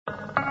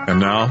And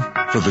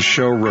now, for the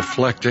show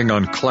reflecting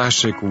on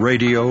classic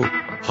radio,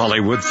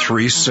 Hollywood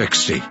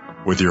 360,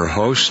 with your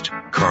host,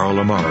 Carl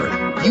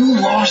Amari. You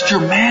lost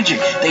your magic.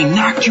 They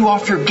knocked you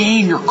off your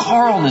game. Your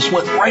Carlness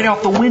went right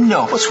out the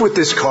window. What's with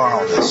this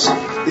Carlness?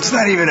 It's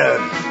not even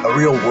a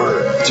real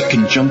word. It's a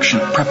conjunction,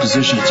 a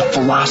preposition. It's a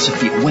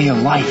philosophy, a way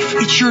of life.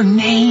 It's your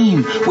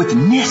name with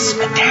ness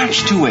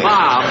attached to it.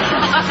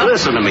 Bob,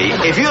 listen to me.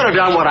 If you'd have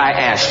done what I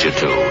asked you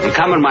to and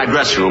come in my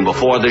dressing room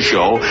before the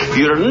show,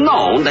 you'd have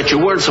known that you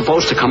weren't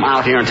supposed to come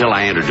out here until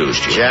I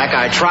introduced you. Jack,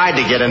 I tried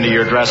to get into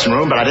your dressing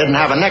room, but I didn't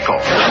have a nickel.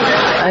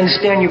 I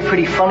understand you're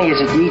pretty funny as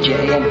a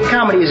DJ, and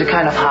comedy is a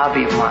kind of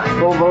hobby of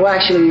mine. Well,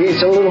 actually,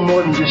 it's a little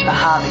more than just a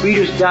hobby.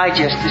 Reader's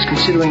Digest is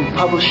considering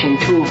publishing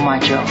 2 of my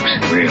jokes.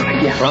 Really?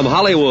 Yeah. From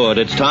Hollywood,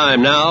 it's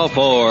time now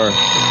for...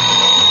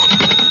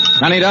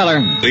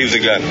 $20. Leave the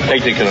gun.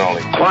 Take the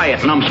cannoli.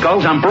 Quiet,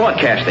 numbskulls. I'm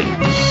broadcasting.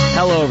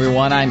 Hello,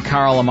 everyone. I'm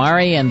Carl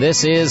Amari, and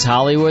this is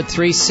Hollywood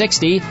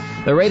 360,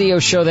 the radio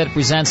show that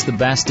presents the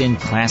best in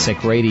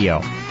classic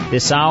radio.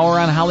 This hour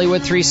on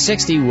Hollywood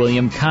 360,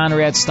 William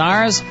Conrad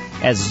stars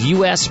as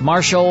U.S.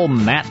 Marshal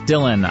Matt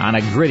Dillon on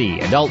a gritty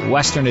adult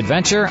Western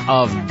adventure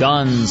of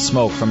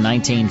Gunsmoke from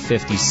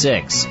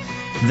 1956.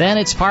 Then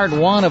it's part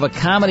 1 of a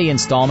comedy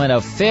installment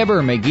of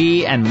Fibber,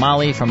 McGee, and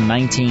Molly from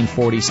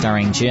 1940,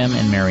 starring Jim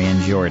and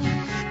Marion Jordan.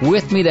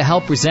 With me to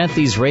help present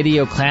these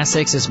radio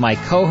classics is my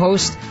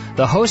co-host,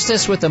 the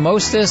hostess with the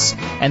mostest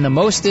and the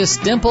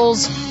mostest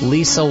dimples,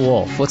 Lisa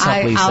Wolf. What's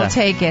up, Lisa? I'll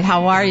take it.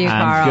 How are you,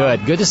 Carl? I'm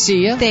good. Good to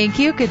see you. Thank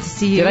you. Good to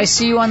see you. Did I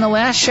see you on the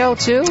last show,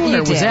 too? You or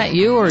did. Was that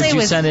you, or did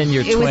you send in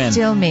your twin? It was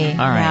still me. All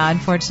right. Yeah,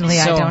 unfortunately,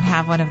 I don't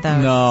have one of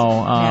those.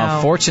 No.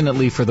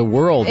 Fortunately for the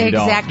world, you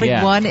don't. Exactly.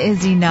 Yeah. One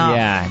is enough.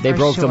 Yeah, they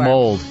broke the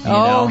mold. You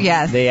know?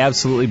 Yes. They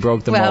absolutely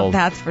broke the mold. Well,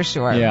 that's for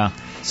sure. Yeah.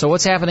 So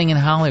what's happening in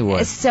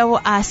Hollywood? So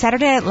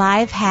Saturday Night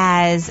Live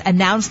has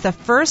announced the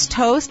first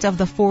host of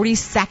the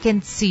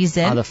 42nd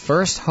season. The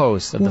first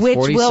host of the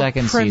 42nd season. Which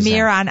will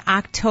premiere on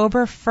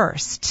October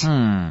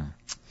 1st.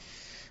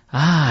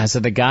 Is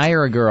it a guy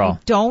or a girl?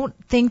 I don't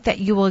think that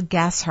you will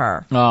guess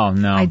her. Oh,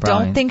 no, I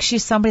probably. don't think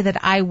she's somebody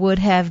that I would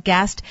have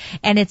guessed,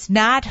 and it's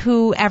not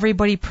who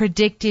everybody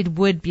predicted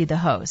would be the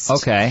host.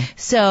 Okay.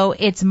 So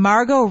it's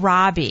Margot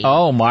Robbie.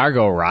 Oh,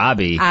 Margot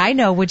Robbie. I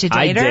know. Would you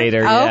date her? I date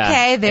her, yeah.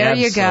 Okay, there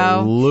you go.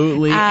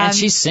 Absolutely. And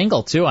she's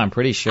single, too, I'm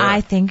pretty sure.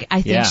 I think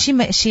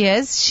she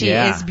is. She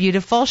is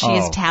beautiful. She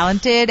is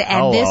talented,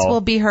 and this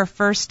will be her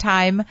first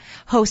time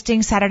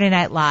hosting Saturday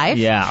Night Live.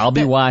 Yeah, I'll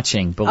be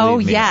watching,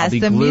 believe me. Yes, I'll be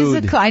the glued.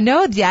 musical. I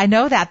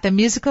know that. The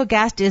musical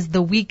guest is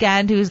The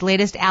Weeknd, whose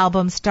latest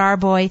album,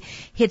 Starboy,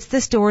 hits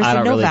the stores in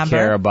November. I don't really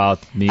care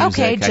about music.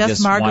 Okay, I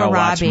just Margot want to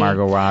Robbie. watch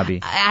Margot Robbie.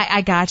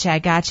 I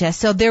gotcha.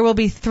 So there will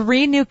be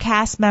 3 new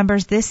cast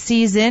members this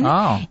season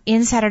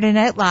in Saturday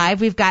Night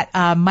Live. We've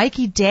got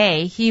Mikey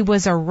Day. He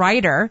was a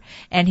writer,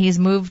 and he's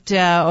moved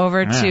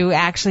over to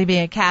actually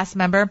being a cast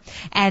member.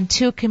 And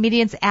 2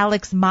 comedians,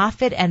 Alex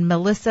Moffat and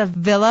Melissa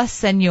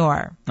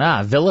Villaseñor.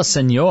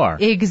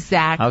 Villaseñor.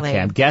 Exactly. Okay,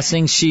 I'm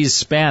guessing she's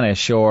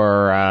Spanish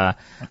or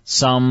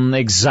some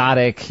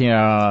exotic,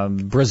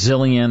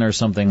 Brazilian or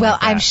something like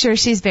that. Well, I'm sure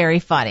she's very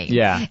funny.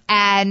 Yeah.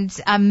 And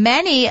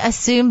many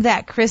assumed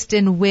that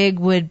Kristen Wiig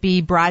would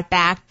be brought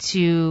back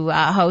to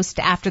host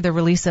after the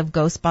release of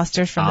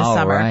Ghostbusters from the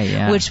summer, right,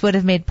 yeah. which would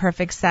have made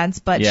perfect sense.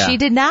 But she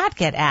did not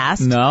get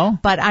asked. No?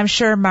 But I'm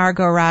sure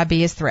Margot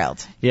Robbie is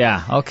thrilled.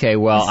 Yeah, okay,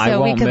 well, I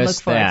won't miss that. So we can miss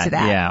look forward to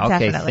that. Yeah,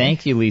 okay, definitely.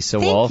 Thank you, Lisa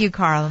Wolf. Thank you,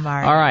 Carl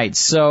Amari. All right,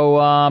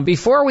 so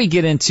before we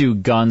get into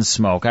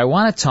Gunsmoke, I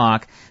want to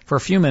talk for a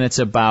few minutes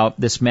about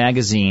this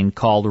magazine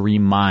called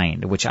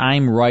Remind, which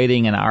I'm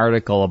writing an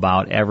article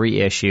about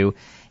every issue.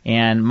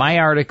 And my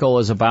article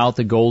is about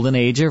the golden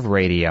age of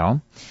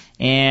radio.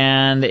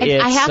 And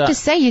it's, I have to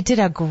say, you did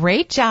a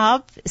great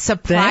job.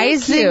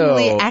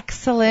 Surprisingly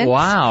excellent.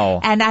 Wow.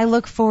 And I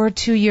look forward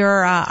to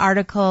your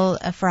article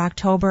for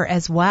October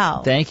as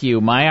well. Thank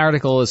you. My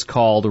article is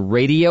called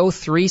Radio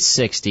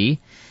 360.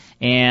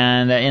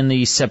 And in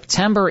the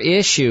September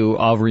issue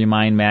of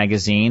Remind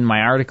magazine, my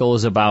article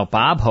is about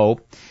Bob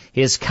Hope,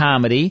 his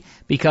comedy,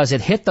 because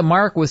it hit the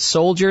mark with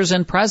soldiers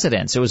and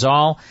presidents. It was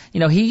all,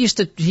 he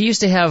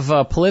used to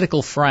have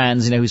political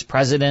friends, whose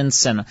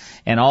presidents and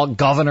all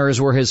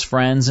governors were his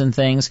friends and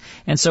things.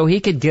 And so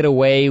he could get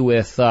away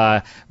with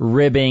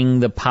ribbing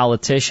the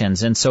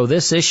politicians. And so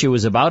this issue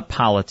is about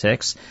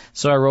politics.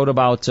 So I wrote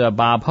about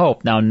Bob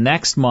Hope. Now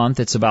next month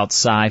it's about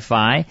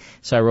sci-fi.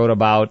 So I wrote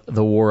about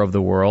The War of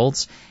the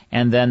Worlds.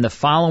 And then the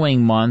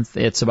following month,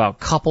 it's about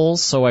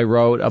couples, so I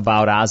wrote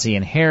about Ozzie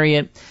and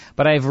Harriet.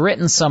 But I've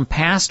written some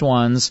past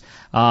ones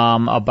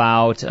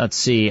about,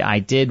 I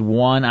did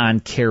one on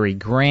Cary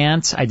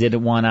Grant. I did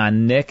one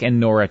on Nick and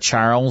Nora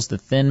Charles, the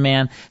Thin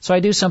Man. So I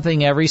do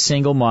something every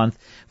single month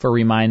for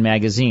Remind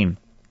magazine.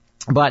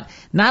 But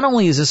not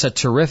only is this a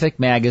terrific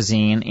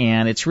magazine,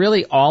 and it's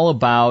really all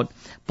about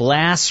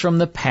blasts from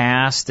the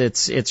past.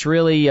 It's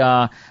really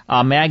a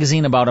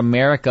magazine about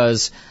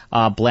America's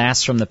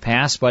blasts from the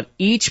past. But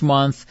each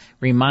month,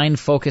 Remind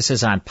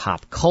focuses on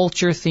pop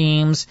culture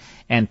themes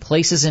and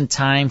places in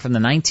time from the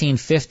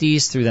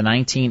 1950s through the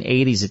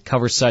 1980s. It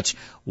covers such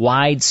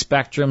wide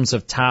spectrums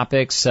of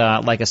topics.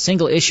 Like a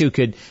single issue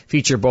could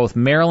feature both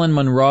Marilyn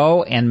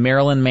Monroe and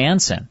Marilyn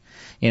Manson.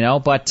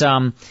 But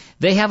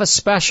they have a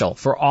special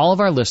for all of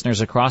our listeners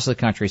across the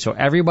country. So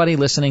everybody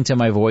listening to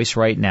my voice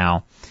right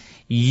now,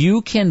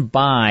 you can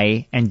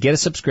buy and get a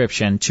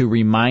subscription to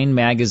Remind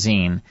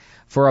Magazine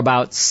for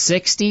about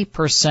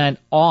 60%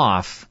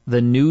 off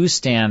the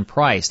newsstand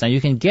price. Now, you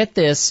can get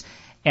this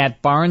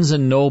at Barnes &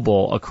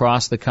 Noble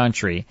across the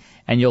country,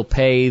 and you'll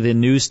pay the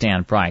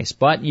newsstand price.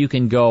 But you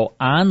can go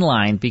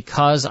online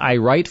because I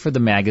write for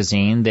the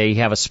magazine. They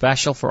have a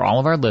special for all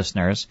of our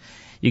listeners.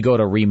 You go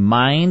to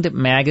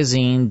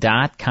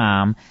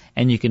remindmagazine.com,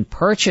 and you can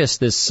purchase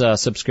this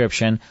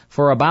subscription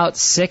for about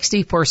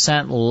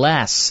 60%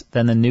 less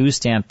than the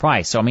newsstand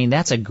price. So,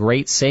 that's a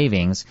great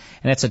savings,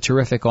 and it's a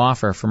terrific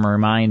offer from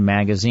Remind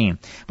Magazine.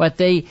 But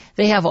they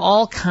have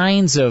all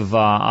kinds of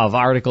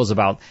articles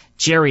about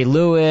Jerry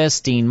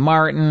Lewis, Dean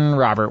Martin,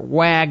 Robert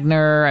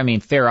Wagner,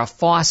 Farrah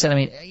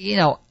Fawcett,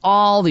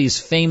 all these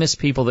famous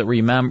people that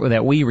we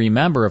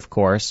remember, of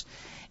course.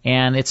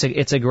 And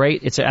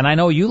and I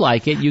know you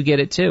like it. You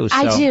get it too. So.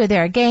 I do.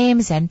 There are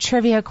games and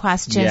trivia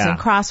questions and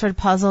crossword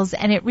puzzles,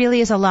 and it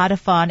really is a lot of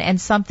fun and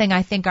something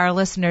I think our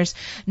listeners,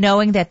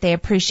 knowing that they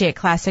appreciate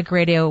classic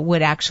radio,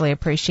 would actually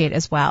appreciate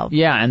as well.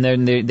 Yeah, and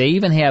they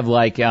even have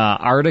not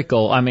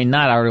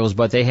articles,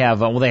 but they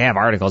have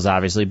articles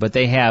obviously, but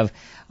they have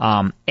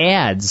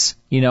ads,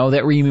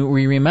 that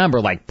we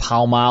remember, like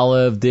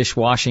Palmolive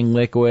dishwashing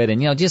liquid,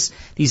 and just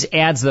these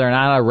ads that are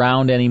not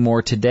around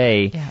anymore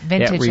today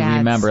that we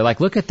remember. Like,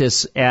 look at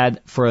this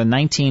ad for a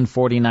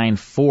 1949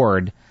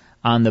 Ford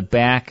on the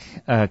back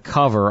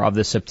cover of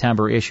the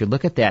September issue.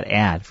 Look at that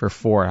ad for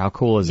Ford. How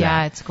cool is that?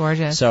 Yeah, it's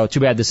gorgeous. So too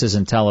bad this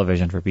isn't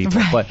television for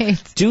people. Right.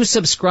 But do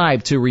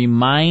subscribe to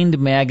Remind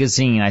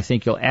Magazine. I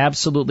think you'll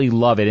absolutely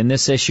love it. In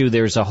this issue,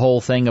 there's a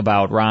whole thing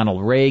about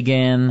Ronald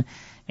Reagan.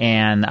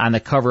 And on the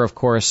cover, of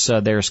course,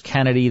 there's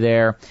Kennedy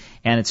there.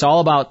 And it's all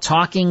about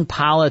talking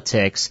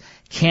politics,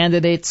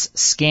 candidates,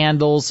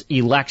 scandals,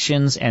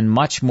 elections, and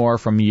much more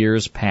from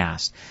years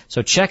past.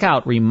 So check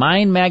out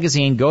Remind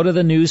Magazine. Go to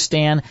the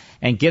newsstand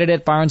and get it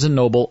at Barnes &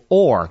 Noble,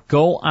 or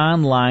go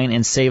online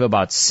and save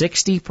about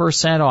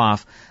 60%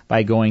 off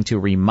by going to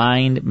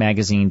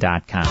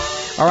remindmagazine.com.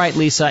 All right,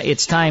 Lisa,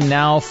 it's time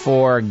now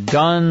for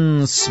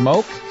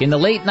Gunsmoke. In the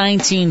late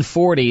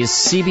 1940s,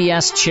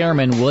 CBS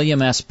chairman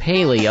William S.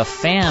 Paley, a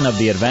fan of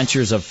the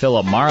Adventures of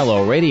Philip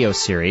Marlowe radio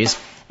series,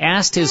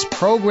 asked his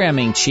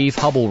programming chief,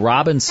 Hubble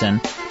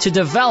Robinson, to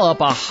develop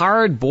a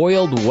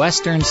hard-boiled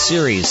Western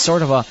series,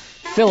 sort of a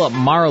Philip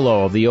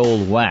Marlowe of the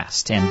Old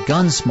West, and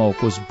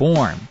Gunsmoke was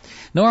born.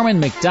 Norman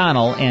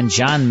Macdonald and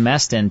John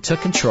Meston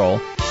took control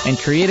and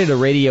created a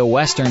radio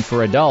western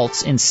for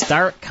adults in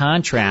stark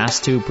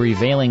contrast to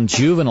prevailing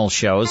juvenile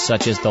shows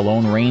such as The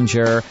Lone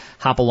Ranger,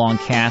 Hopalong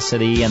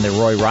Cassidy, and The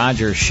Roy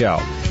Rogers Show.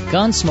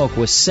 Gunsmoke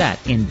was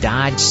set in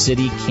Dodge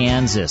City,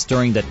 Kansas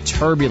during the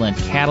turbulent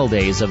cattle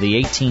days of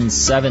the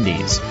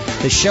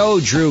 1870s. The show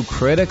drew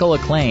critical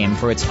acclaim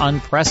for its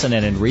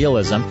unprecedented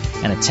realism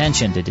and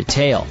attention to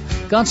detail.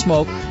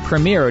 Gunsmoke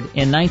premiered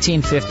in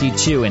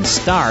 1952 and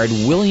starred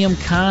William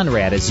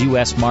Conrad as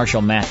U.S.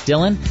 Marshal Matt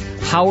Dillon.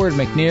 Howard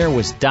McNear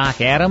was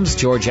Doc Adams,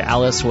 Georgia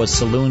Ellis was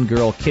saloon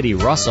girl Kitty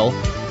Russell,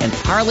 and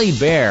Parley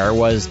Bear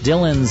was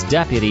Dillon's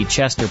deputy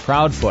Chester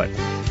Proudfoot.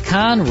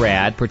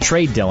 Conrad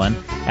portrayed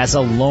Dillon as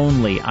a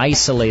lonely,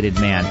 isolated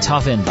man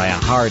toughened by a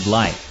hard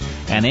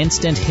life. An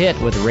instant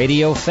hit with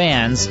radio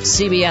fans,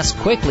 CBS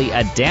quickly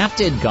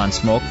adapted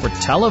Gunsmoke for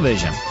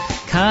television.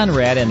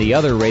 Conrad and the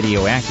other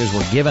radio actors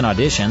were given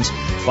auditions,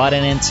 but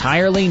an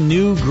entirely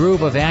new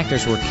group of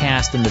actors were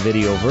cast in the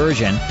video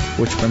version,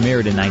 which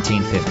premiered in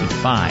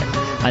 1955.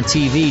 On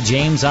TV,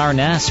 James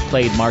Arness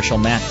played Marshal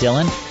Matt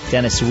Dillon,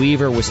 Dennis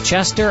Weaver was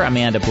Chester,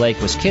 Amanda Blake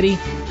was Kitty,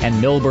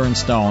 and Milburn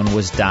Stone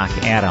was Doc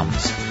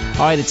Adams.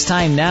 All right, it's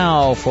time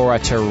now for a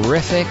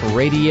terrific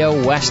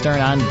radio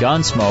western on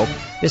Gunsmoke.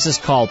 This is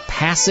called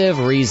Passive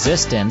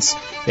Resistance.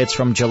 It's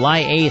from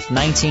July 8th,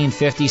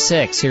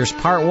 1956. Here's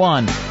part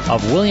one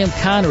of William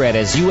Conrad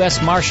as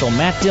U.S. Marshal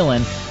Matt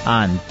Dillon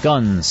on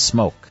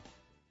Gunsmoke.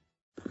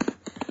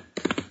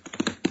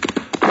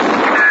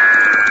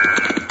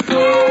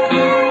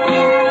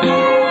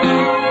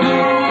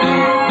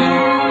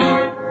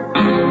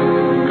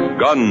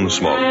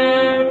 Gunsmoke.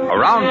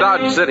 Around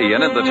Dodge City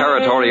and in the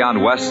territory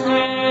on West,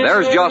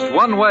 there's just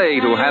one way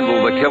to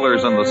handle the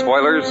killers and the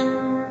spoilers,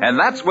 and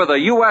that's with a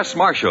U.S.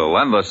 Marshal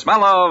and the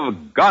smell of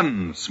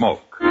Gunsmoke.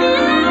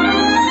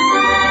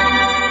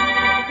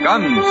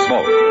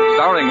 Gunsmoke,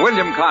 starring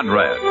William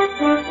Conrad.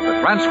 The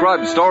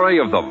transcribed story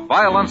of the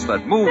violence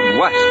that moved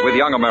west with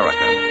young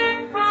America.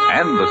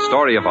 And the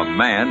story of a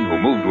man who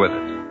moved with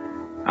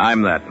it.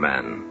 I'm that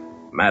man,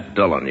 Matt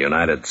Dillon,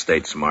 United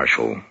States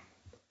Marshal.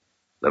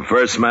 The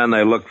first man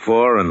they look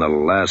for and the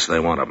last they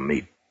want to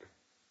meet.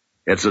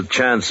 It's a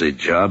chancy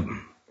job,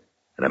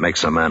 and it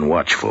makes a man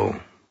watchful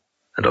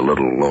and a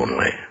little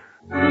lonely.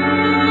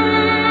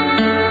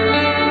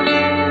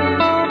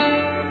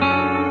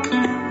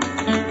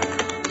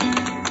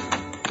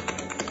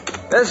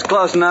 This is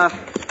close enough.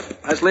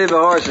 Let's leave the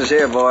horses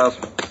here, Boyles.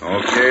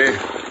 Okay.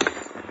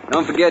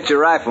 Don't forget your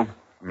rifle.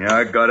 Yeah,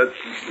 I got it.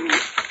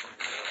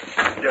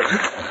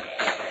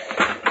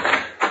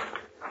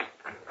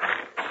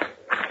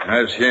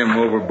 That's him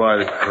over by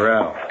the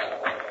corral.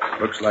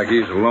 Looks like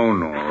he's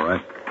alone, all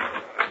right.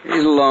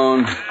 He's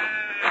alone.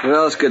 Who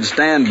else could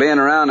stand being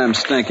around them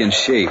stinking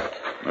sheep?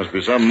 Must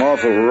be something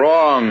awful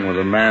wrong with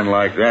a man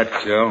like that,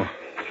 Joe.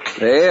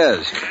 There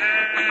is.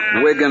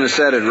 We're gonna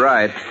set it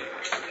right.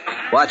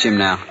 Watch him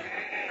now.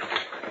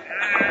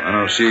 I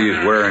don't see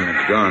he's wearing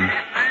a gun.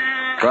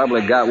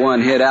 Probably got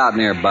one hid out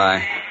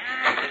nearby.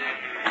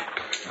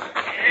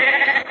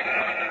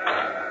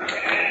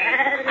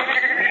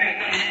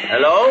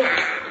 Hello?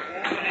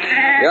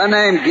 Your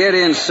name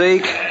Gideon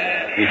Seek?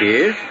 It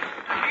is.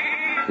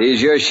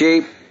 These your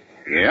sheep?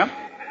 Yeah.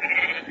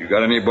 You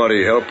got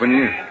anybody helping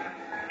you?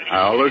 I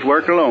always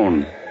work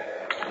alone.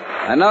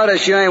 I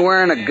notice you ain't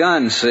wearing a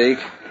gun, Seek.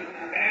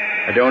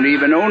 I don't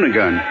even own a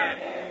gun.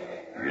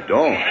 You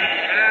don't?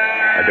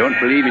 I don't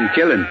believe in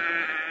killing.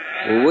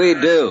 Well, we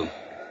do.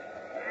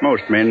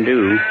 Most men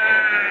do.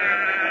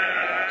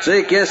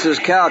 Seek, this is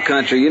cow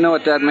country. You know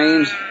what that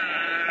means?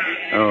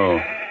 Oh,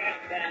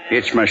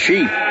 it's my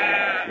sheep.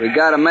 We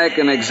gotta make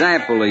an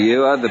example of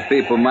you. Other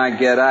people might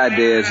get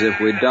ideas. If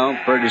we don't,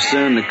 pretty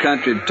soon the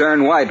country'd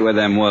turn white with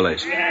them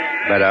woolies.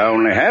 But I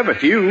only have a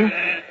few.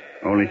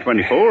 Only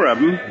 24 of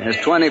them. There's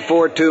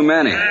 24 too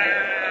many.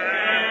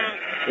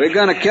 We're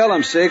gonna kill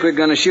them, Seek. We're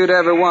gonna shoot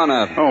every one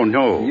of them. Oh,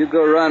 no. You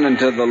go running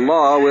to the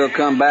law, we'll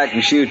come back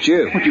and shoot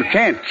you. But you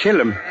can't kill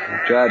them. You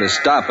try to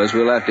stop us,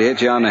 we'll have to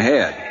hit you on the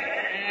head.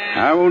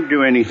 I won't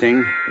do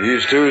anything.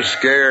 He's too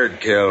scared,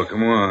 Kel.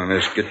 Come on,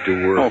 let's get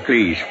to work. Oh,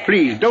 please.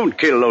 Please, don't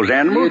kill those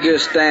animals. You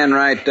just stand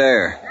right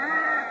there.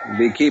 We'll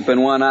be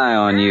keeping one eye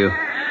on you.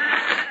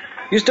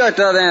 You start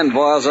the other end,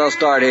 Boyles. I'll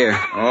start here.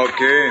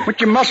 Okay. But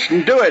you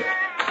mustn't do it.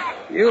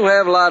 You'll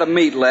have a lot of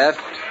meat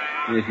left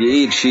if you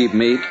eat sheep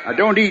meat. I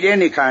don't eat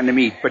any kind of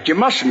meat, but you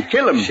mustn't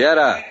kill them. Shut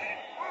up.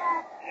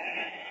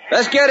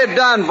 Let's get it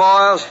done,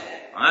 Boyles.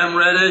 I'm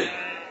ready.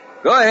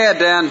 Go ahead,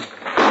 then.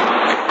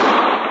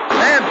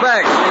 Stand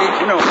back,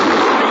 Seek. No.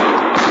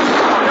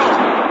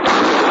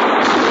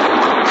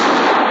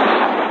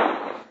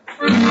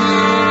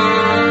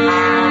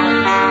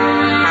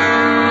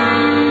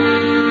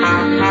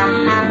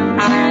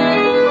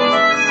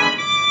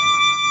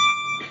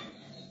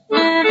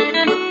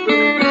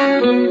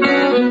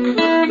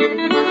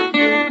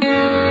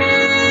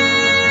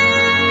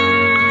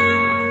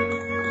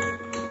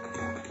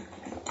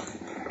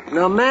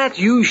 Now, Matt,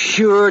 you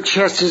sure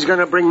Chester's going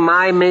to bring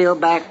my mail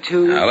back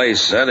to you? Well, he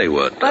said he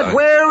would. But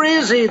where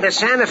is he? The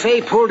Santa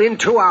Fe pulled in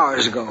 2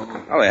 hours ago.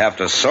 Well, they have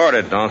to sort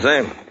it, don't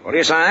they? What are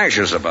you so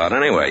anxious about,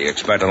 anyway? You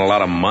expecting a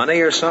lot of money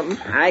or something?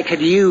 I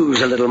could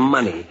use a little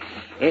money.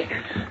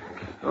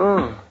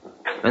 Oh,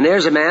 and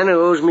there's a man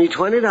who owes me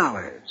 $20.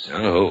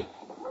 Oh, who?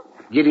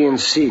 Gideon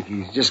Seek.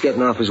 He's just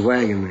getting off his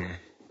wagon there.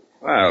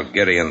 Well,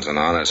 Gideon's an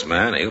honest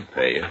man. He'll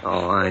pay you.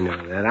 Oh, I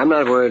know that. I'm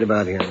not worried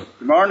about him.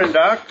 Good morning,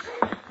 Doc.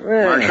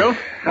 Well, Marshal.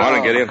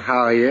 Morning, Gideon.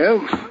 How are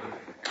you?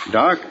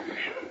 Doc,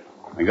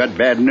 I got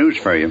bad news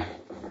for you.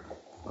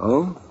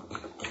 Oh?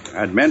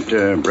 I'd meant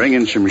to bring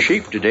in some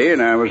sheep today,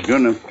 and I was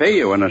going to pay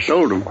you when I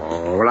sold them.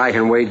 Oh, well, I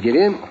can wait,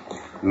 Gideon.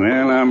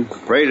 Well, I'm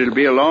afraid it'll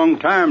be a long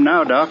time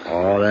now, Doc.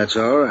 Oh, that's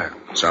all right.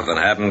 Something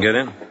happened,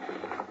 Gideon?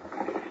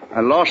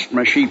 I lost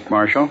my sheep,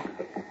 Marshal.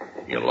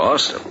 You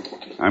lost them?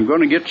 I'm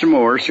going to get some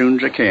more as soon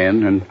as I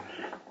can, and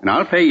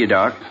I'll pay you,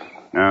 Doc.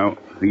 Now,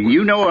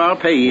 you know I'll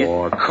pay you.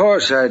 Oh, of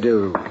course I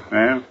do.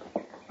 Well,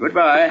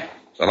 goodbye.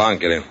 So long,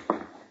 Gideon.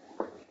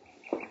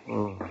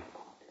 Oh,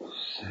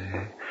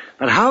 say.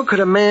 But how could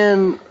a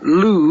man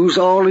lose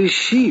all his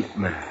sheep,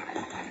 man?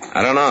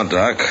 I don't know,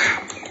 Doc.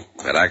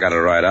 But I got to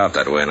ride out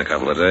that way in a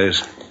couple of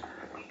days.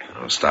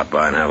 I'll stop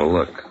by and have a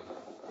look.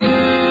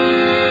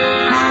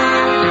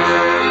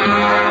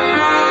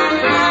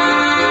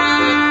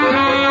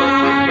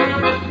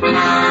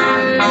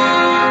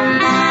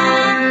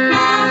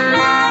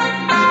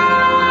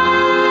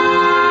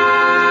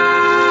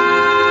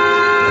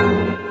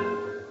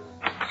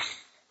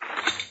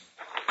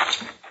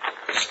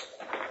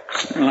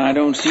 Well, I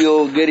don't see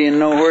old Gideon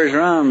nowhere's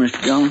around,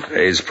 Mr. Jones.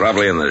 He's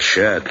probably in the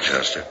shed,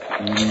 Chester.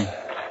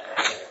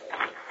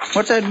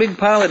 What's that big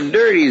pile of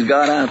dirt he's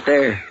got out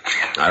there?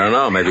 I don't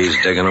know. Maybe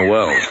he's digging a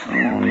well. Oh,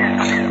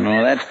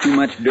 no. That's too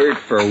much dirt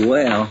for a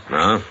well.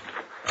 No?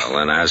 Well,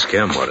 then ask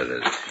him what it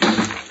is.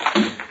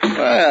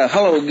 Well,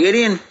 hello,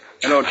 Gideon.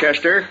 Hello,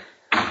 Chester.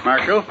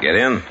 Marshal. Get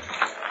in.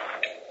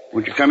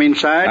 Would you come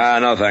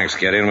inside? No, thanks,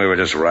 Gideon. We were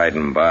just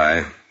riding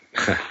by.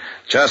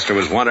 Chester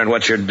was wondering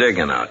what you're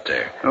digging out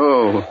there.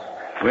 Oh,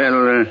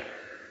 well,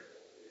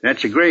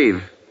 that's a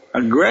grave.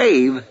 A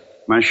grave?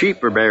 My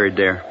sheep are buried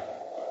there.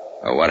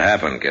 Oh, what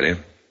happened,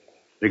 Gideon?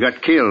 They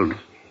got killed.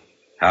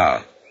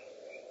 How?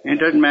 It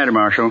doesn't matter,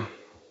 Marshal.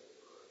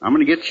 I'm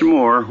going to get some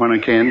more when I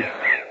can.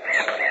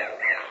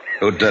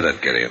 Who did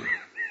it, Gideon?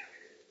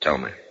 Tell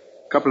me.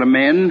 A couple of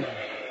men.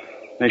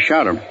 They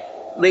shot them.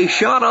 They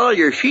shot all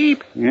your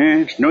sheep? Yeah,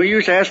 it's no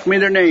use asking me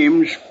their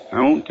names.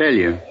 I won't tell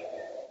you.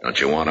 Don't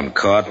you want them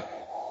caught?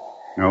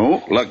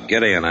 No. Look,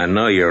 Gideon, I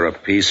know you're a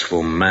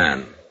peaceful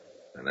man,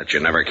 and that you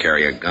never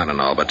carry a gun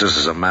and all, but this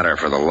is a matter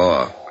for the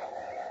law.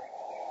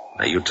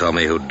 Now, you tell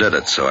me who did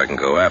it so I can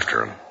go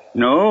after him.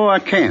 No, I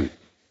can't.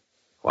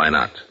 Why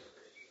not?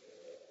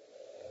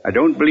 I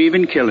don't believe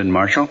in killing,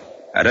 Marshal.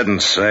 I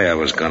didn't say I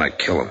was going to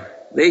kill him.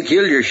 They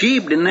killed your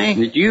sheep, didn't they?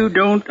 That you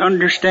don't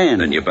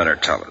understand. Then you better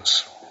tell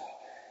us.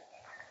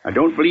 I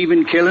don't believe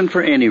in killing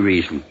for any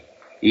reason,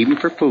 even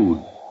for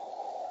food.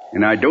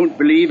 And I don't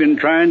believe in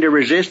trying to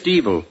resist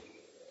evil.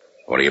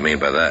 What do you mean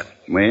by that?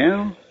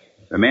 Well,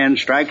 if a man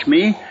strikes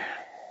me,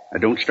 I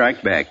don't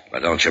strike back.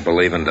 But don't you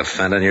believe in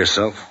defending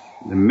yourself?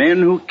 The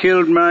men who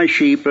killed my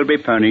sheep will be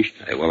punished.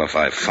 Hey, well, if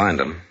I find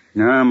them...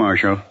 No,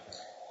 Marshal.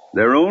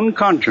 Their own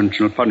conscience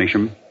will punish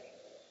them.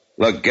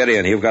 Look,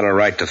 Gideon, you've got a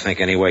right to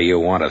think any way you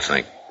want to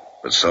think.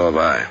 But so have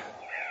I.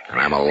 And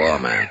I'm a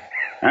lawman.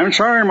 I'm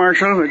sorry,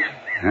 Marshal,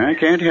 but I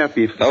can't help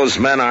you. Those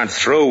men aren't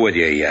through with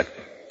you yet.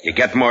 You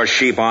get more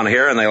sheep on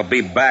here and they'll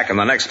be back, and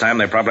the next time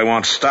they probably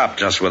won't stop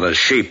just with the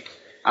sheep.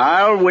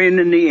 I'll win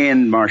in the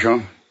end,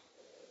 Marshal.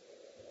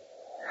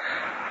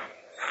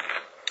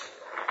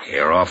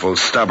 You're awful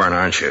stubborn,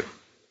 aren't you?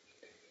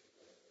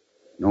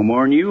 No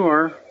more than you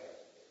are.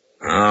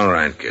 All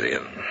right,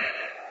 Gideon.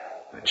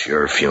 It's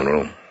your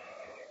funeral.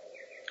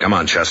 Come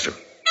on, Chester.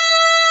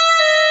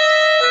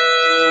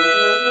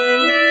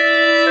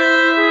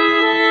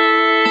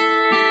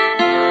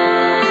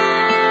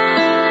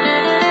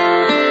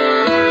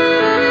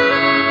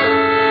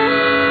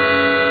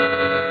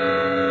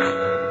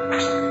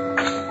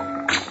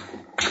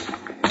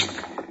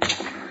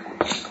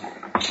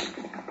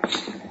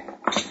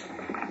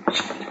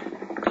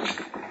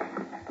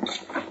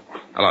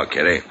 Hello,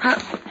 Kitty.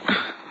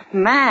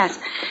 Matt,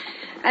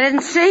 I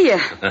didn't see you.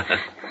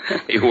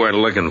 You weren't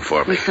looking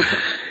for me.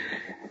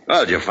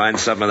 Well, did you find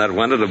something in that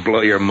window to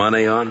blow your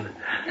money on?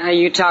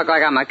 You talk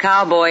like I'm a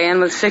cowboy in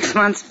with 6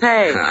 months'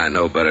 pay. I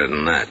know better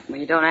than that. Well,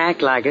 you don't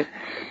act like it.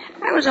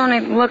 I was only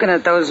looking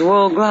at those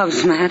wool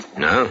gloves, Matt.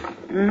 No?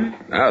 Hmm?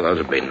 Oh, those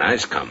would be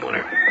nice come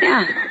winter.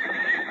 Yeah.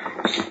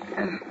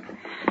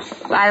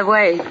 By the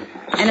way,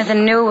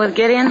 anything new with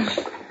Gideon?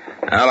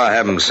 Well, I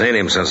haven't seen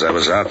him since I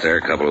was out there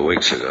a couple of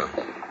weeks ago.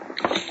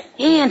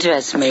 He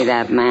interests me,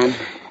 that man.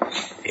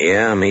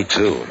 Yeah, me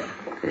too.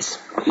 This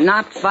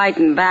not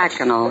fighting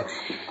back and all.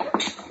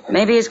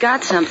 Maybe he's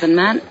got something,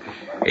 Matt.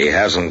 He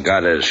hasn't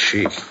got his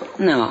sheep.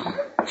 No.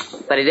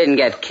 But he didn't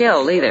get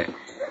killed, either.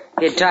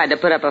 If he'd tried to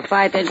put up a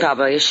fight, they'd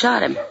probably have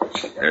shot him.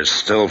 They're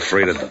still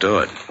free to do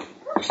it,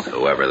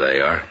 whoever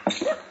they are.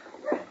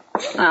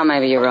 Well,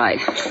 maybe you're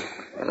right.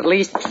 But at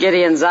least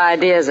Gideon's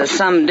ideas are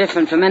some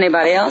different from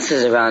anybody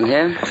else's around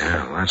here.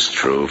 Yeah, that's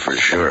true for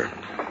sure.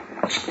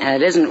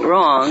 And it isn't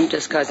wrong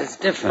just because it's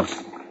different.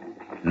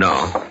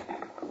 No.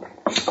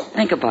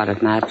 Think about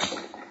it, Matt.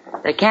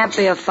 There can't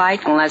be a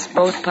fight unless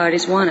both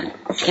parties want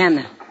it, can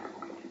there?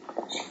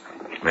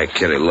 Hey,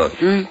 Kitty, look.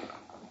 Hmm?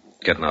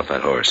 Getting off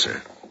that horse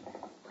there.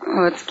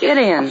 Oh, it's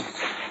Gideon.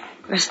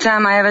 First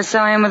time I ever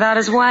saw him without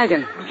his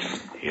wagon.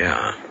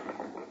 Yeah.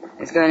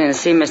 He's going in to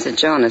see Mr.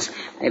 Jonas.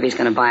 Maybe he's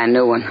going to buy a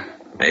new one.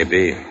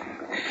 Maybe.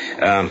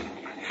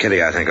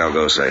 Kitty, I think I'll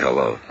go say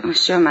hello. Oh,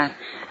 sure, Matt.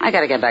 I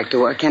got to get back to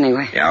work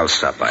anyway. Yeah, I'll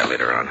stop by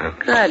later on, huh?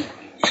 Good.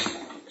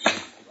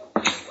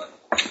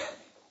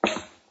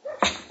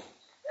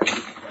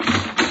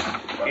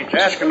 It's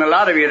asking a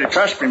lot of you to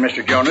trust me,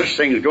 Mr. Jonas,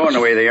 things going the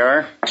way they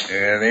are.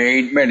 There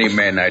ain't many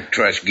men I'd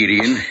trust,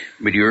 Gideon,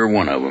 but you're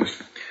one of them.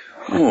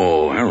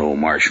 Oh, hello,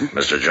 Marshal.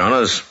 Mr.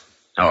 Jonas,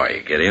 how are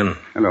you, Gideon?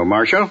 Hello,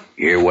 Marshal.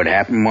 Hear what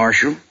happened,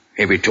 Marshal?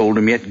 Have you told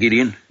him yet,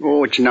 Gideon?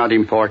 Oh, it's not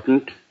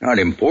important. Not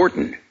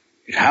important.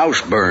 His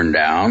house burned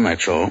down,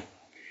 that's all.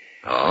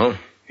 Oh?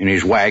 And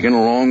his wagon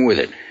along with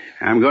it.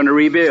 I'm going to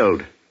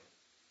rebuild.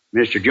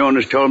 Mr.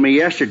 Jonas told me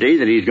yesterday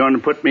that he's going to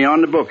put me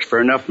on the books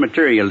for enough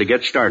material to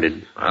get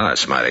started. Well,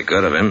 that's mighty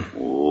good of him.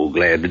 Oh,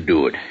 glad to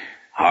do it.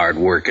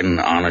 Hard-working,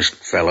 honest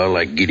fella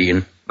like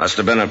Gideon. Must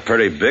have been a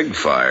pretty big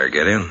fire,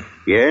 Gideon.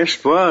 Yes,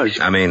 it was.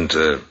 I mean,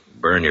 to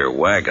burn your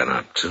wagon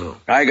up, too.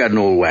 I got an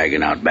old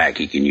wagon out back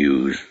he can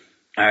use.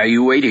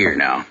 You wait here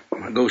now.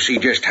 I'll go see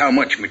just how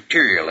much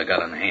material I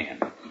got on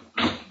hand.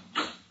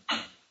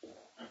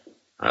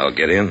 Well,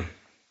 Gideon?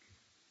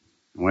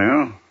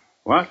 Well,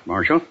 what,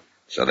 Marshal?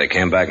 So they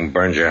came back and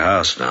burned your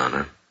house down,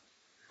 huh?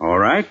 All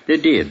right, they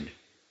did.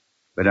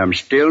 But I'm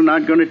still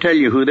not going to tell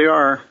you who they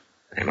are.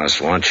 They must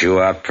want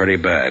you out pretty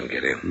bad,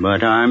 Gideon.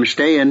 But I'm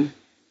staying.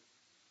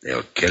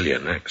 They'll kill you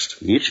next.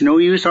 It's no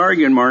use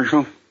arguing,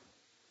 Marshal.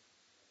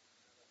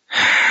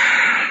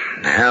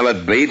 Hell,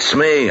 it beats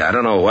me. I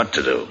don't know what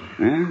to do.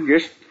 Well,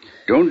 just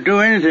don't do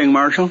anything,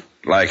 Marshal.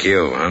 Like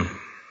you, huh?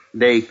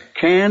 They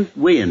can't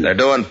win. They're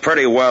doing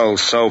pretty well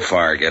so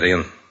far,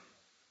 Gideon.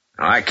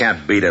 I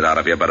can't beat it out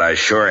of you, but I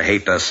sure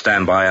hate to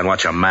stand by and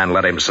watch a man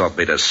let himself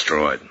be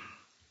destroyed.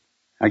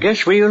 I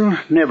guess we'll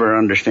never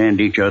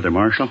understand each other,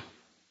 Marshal.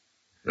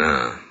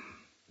 No,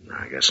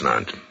 I guess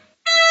not.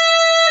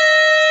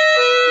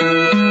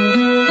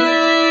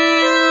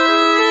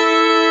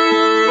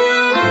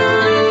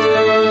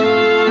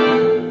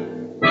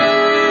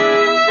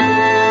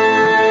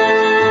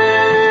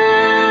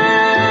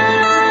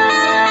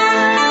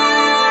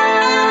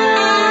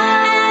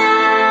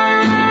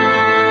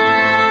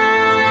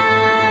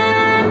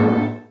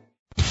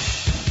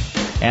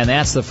 And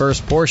that's the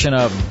first portion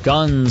of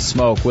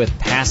Gunsmoke with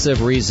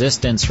Passive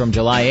Resistance from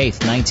July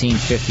 8th,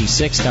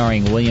 1956,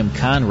 starring William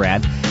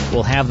Conrad.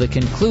 We'll have the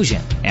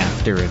conclusion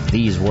after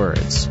these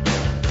words.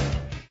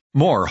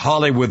 More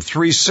Hollywood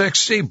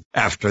 360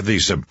 after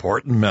these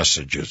important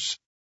messages.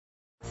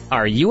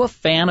 Are you a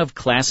fan of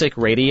classic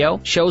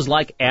radio? Shows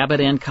like Abbott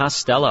and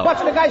Costello.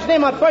 What's the guy's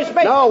name on first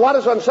base? No, what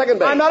is on second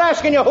base? I'm not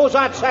asking you who's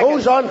on second.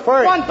 Who's on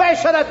first? One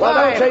base at a time. Well,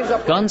 don't change the...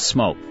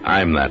 Gunsmoke.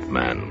 I'm that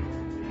man.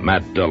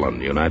 Matt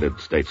Dillon, United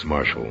States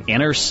Marshal.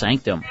 Inner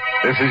Sanctum.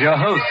 This is your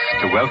host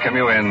to welcome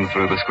you in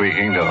through the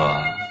squeaking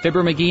door.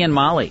 Fibber McGee and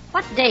Molly.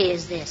 What day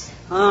is this?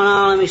 Oh,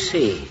 now, let me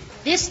see.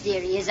 This,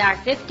 dearie, is our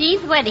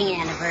 15th wedding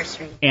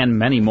anniversary. And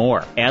many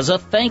more. As a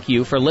thank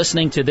you for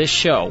listening to this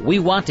show, we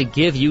want to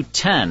give you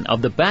 10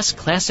 of the best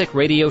classic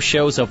radio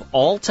shows of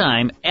all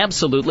time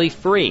absolutely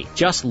free.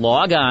 Just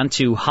log on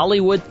to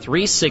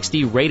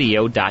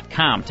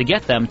Hollywood360radio.com to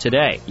get them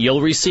today. You'll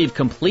receive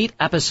complete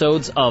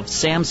episodes of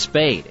Sam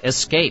Spade,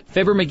 Escape,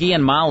 Fibber McGee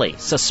and Molly,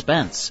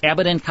 Suspense,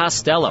 Abbott and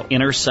Costello,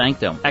 Inner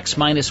Sanctum,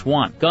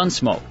 X-1,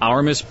 Gunsmoke,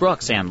 Our Miss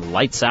Brooks, and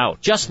Lights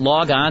Out. Just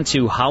log on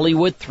to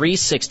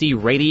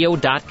Hollywood360radio.com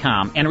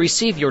and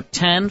receive your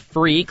 10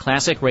 free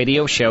classic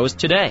radio shows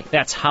today.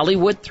 That's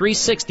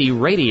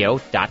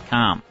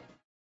Hollywood360radio.com.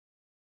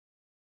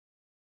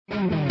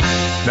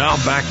 Now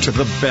back to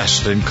the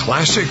best in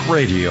classic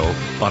radio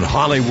on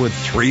Hollywood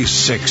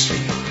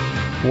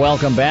 360.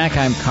 Welcome back.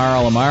 I'm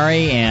Carl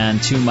Amari,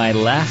 and to my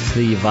left,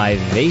 the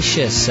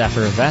vivacious,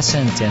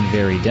 effervescent, and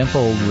very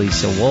dimpled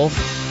Lisa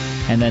Wolf.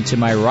 And then to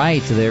my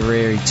right, the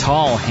very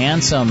tall,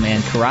 handsome,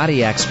 and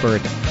karate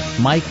expert,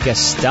 Mike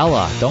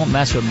Gastella. Don't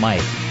mess with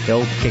Mike.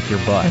 He'll kick your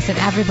butt. Listen,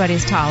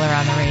 everybody's taller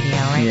on the radio,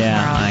 right,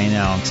 Yeah, Carl? I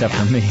know, except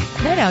for me.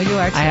 No, you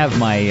are too. I have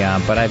my,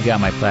 but I've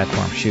got my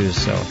platform shoes,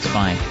 so it's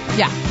fine.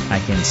 Yeah. I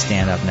can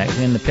stand up next.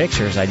 In the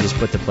pictures, I just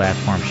put the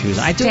platform shoes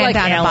on. I do Stand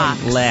like on a Alan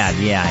box. Ladd.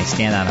 Yeah, I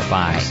stand on a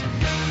box.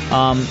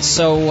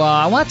 So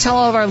I want to tell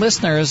all of our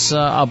listeners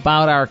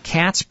about our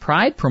Cat's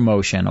Pride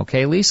promotion.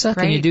 Okay, Lisa,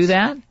 Great. Can you do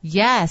that?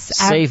 Yes.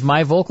 Save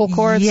my vocal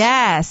cords?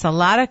 Yes, a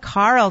lot of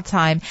Carl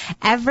time.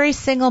 Every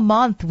single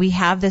month we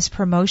have this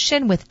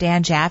promotion with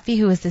Dan Jaffe,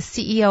 who is the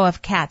CEO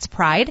of Cat's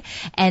Pride,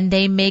 and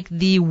they make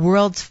the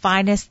world's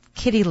finest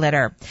kitty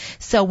litter.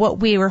 So what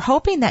we were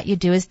hoping that you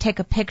do is take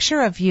a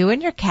picture of you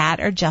and your cat,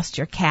 or just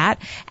your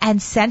cat,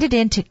 and send it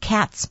in to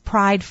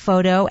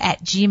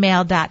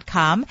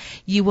catspridePhoto@gmail.com.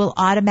 You will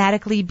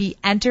automatically be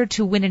entered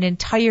to win an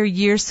entire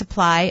year's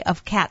supply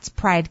of Cat's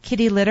Pride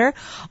kitty litter.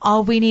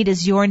 All we need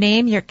is your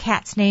name, your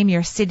cat's name,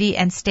 your city,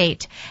 and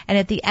state. And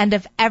at the end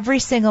of every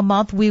single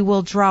month, we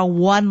will draw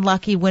one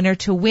lucky winner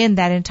to win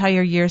that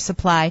entire year's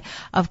supply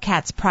of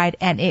Cat's Pride,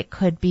 and it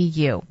could be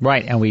you.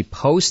 Right, and we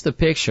post the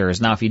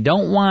pictures. Now, if you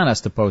don't want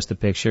us to post the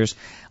pictures,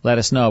 let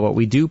us know, but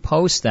we do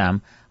post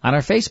them on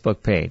our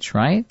Facebook page,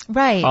 right?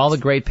 Right. All the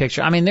great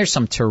pictures. I mean, there's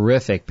some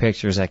terrific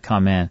pictures that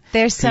come in.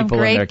 There's some People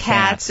and their great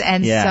cats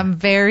and Yeah. some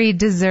very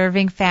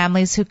deserving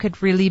families who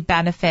could really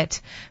benefit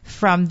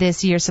from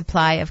this year's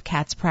supply of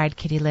Cat's Pride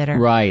kitty litter.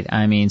 Right.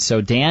 I mean, so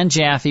Dan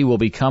Jaffe will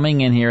be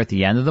coming in here at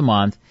the end of the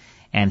month,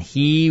 and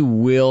he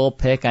will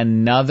pick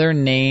another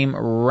name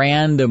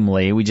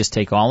randomly. We just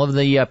take all of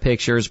the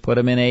pictures, put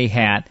them in a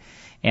hat,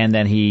 and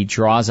then he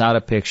draws out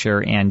a picture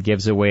and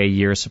gives away a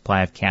year's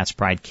supply of Cat's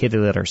Pride kitty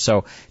litter.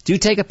 So do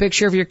take a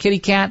picture of your kitty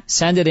cat,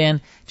 send it in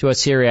to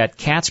us here at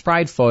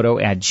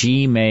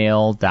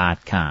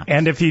catspridephoto@gmail.com.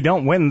 And if you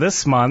don't win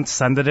this month,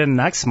 send it in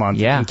next month.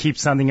 Yeah. And keep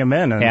sending them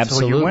in until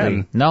Absolutely. you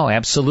win. No,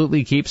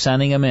 absolutely keep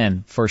sending them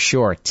in, for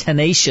sure.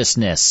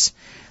 Tenaciousness.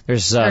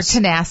 There's Or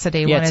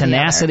tenacity. Yeah, one or the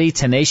tenacity,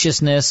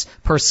 tenaciousness,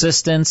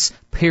 persistence,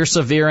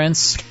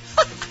 perseverance.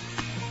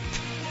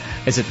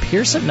 Is it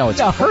Pearson? No,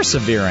 it's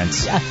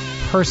perseverance. Yeah.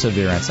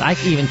 Perseverance. I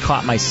even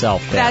caught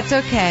myself there. That's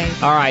okay.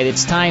 All right,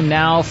 it's time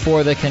now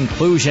for the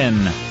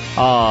conclusion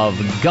of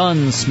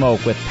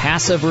Gunsmoke with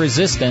Passive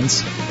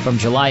Resistance from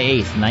July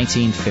 8th,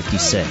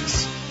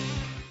 1956.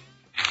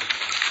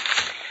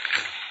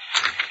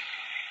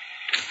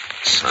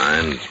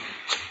 Signed,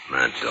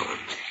 Matt Dillon.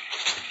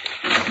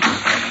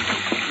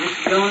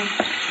 Mr. Dillon?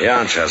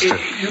 Yeah, Chester.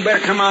 You better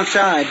come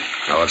outside.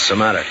 Now, what's the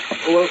matter?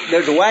 Well,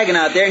 there's a wagon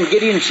out there and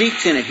Gideon's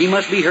seat's in it. He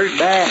must be hurt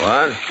bad.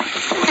 What?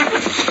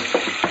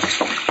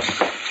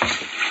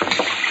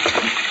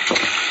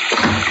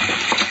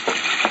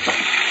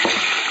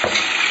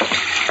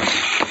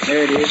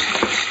 There it is.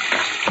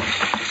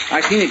 I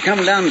seen it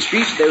coming down the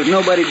street. There was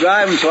nobody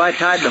driving, so I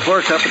tied the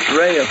horse up at the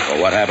rail. Well,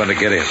 what happened to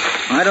Gideon?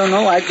 I don't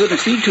know. I couldn't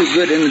see too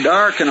good in the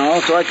dark and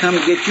all, so I come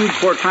to get you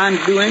before trying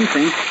to do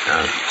anything.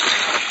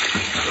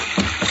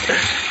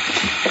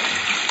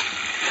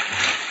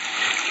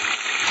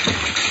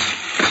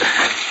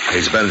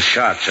 He's been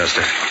shot,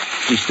 Chester.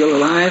 He's still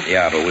alive?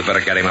 Yeah, but we better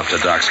get him up to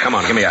Doc's. Come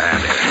on, give me a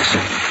hand here.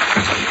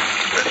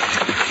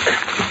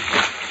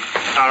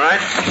 All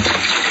right.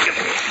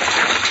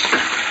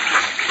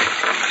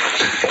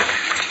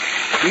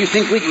 Do you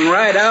think we can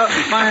ride out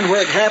and find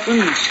where it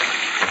happened?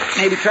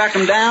 Maybe track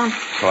him down?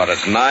 What,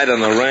 at night in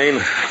the rain?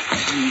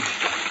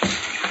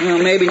 Well,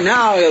 maybe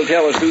now he'll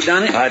tell us who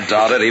done it. I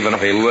doubt it, even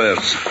if he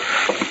lives.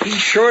 He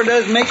sure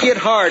does make it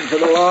hard for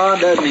the law,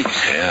 doesn't he?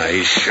 Yeah,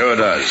 he sure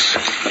does.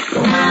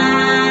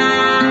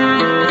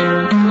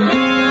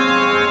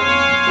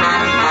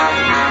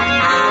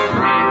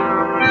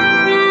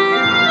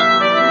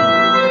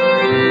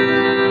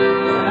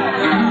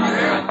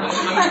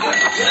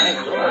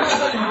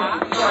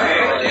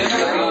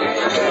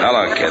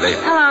 Hello, Kitty.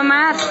 Hello,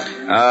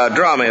 Matt.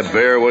 Draw me a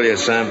beer, will you,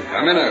 Sam?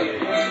 Come in.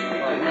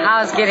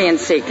 How's Gideon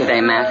sick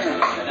today,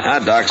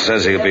 Matt? Doc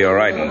says he'll be all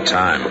right in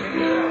time.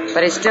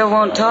 But he still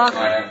won't talk?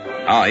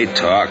 Oh, he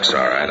talks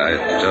all right.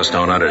 I just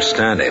don't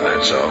understand him,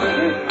 that's all.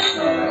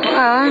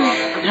 Well,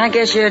 I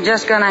guess you're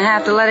just going to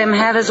have to let him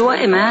have his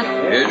way, Matt.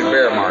 Here's your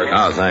beer, Mark.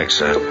 Oh, thanks,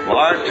 sir.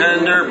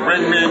 Bartender,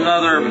 bring me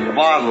another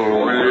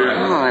bottle, will you?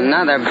 Oh,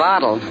 another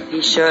bottle.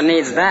 He sure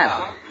needs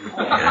that.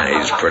 Yeah,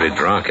 he's pretty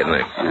drunk, isn't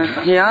he?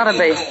 He ought to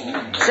be.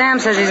 Sam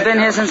says he's been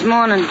here since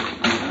morning.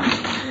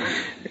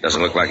 He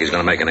doesn't look like he's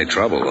going to make any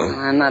trouble, though.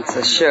 I'm not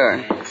so sure.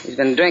 He's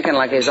been drinking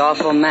like he's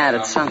awful mad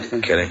at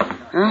something. Kitty?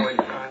 Huh?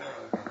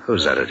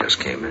 Who's that who just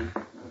came in?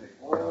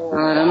 Oh,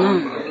 I don't know.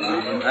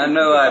 I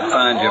knew I'd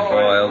find you,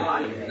 Boyle.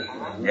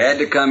 You had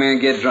to come here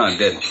and get drunk,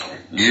 didn't you?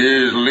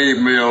 Yes, leave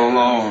me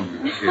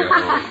alone, Joe.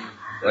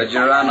 What'd you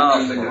run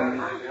off for?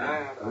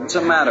 What's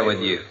the matter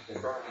with you?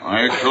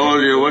 I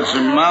told you what's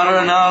the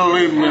matter, now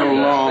leave me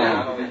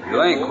alone.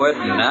 You ain't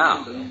quitting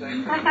now.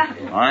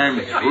 I'm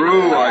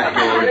through, I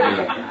told you.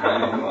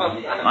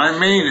 I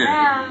mean it.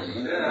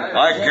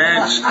 I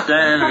can't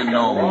stand it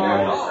no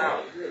more.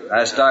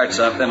 I start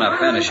something, I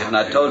finish it, and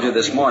I told you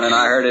this morning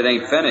I heard it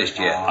ain't finished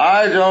yet.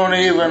 I don't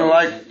even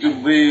like to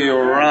be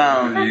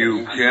around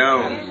you,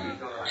 Kel.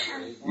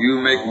 You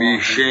make me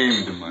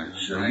ashamed of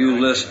myself. You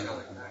listen.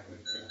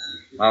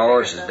 My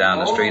horse is down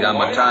the street on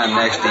my time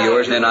next to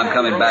yours, and then I'm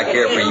coming back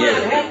here for you.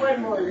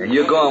 And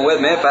you're going with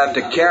me if I have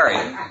to carry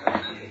it.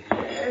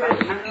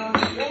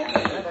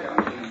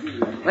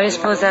 What do you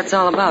suppose that's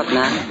all about,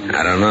 Matt?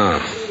 I don't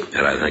know.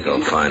 And I think I'll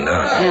find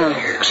out. Yeah.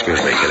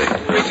 Excuse me, Kitty.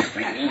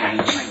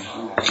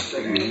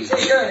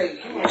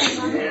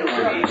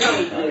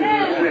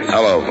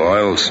 Hello,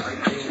 Boyles.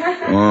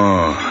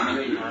 Oh,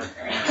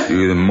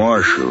 you're the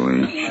marshal,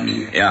 ain't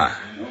you? Yeah.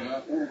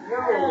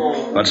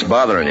 What's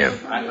bothering you?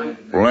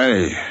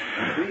 Plenty,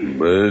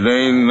 but it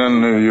ain't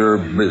none of your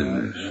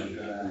business.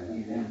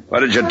 What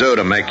did you do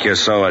to make you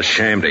so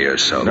ashamed of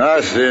yourself?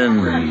 Nothing.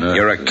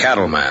 You're a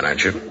cattleman,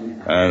 aren't you?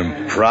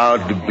 I'm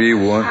proud to be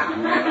one.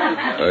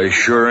 I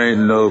sure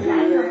ain't no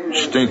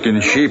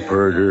stinking sheep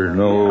herder,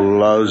 no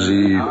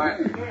lousy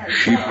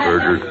sheep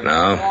herder.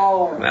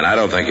 No? And I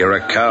don't think you're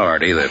a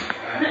coward either.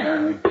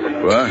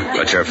 What?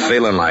 But you're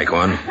feeling like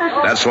one.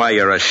 That's why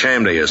you're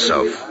ashamed of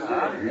yourself.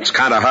 It's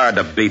kind of hard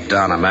to beat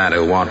down a man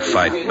who won't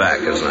fight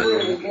back, isn't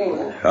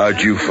it?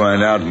 How'd you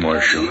find out,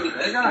 Marshal?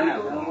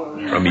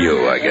 From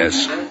you, I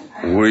guess.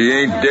 We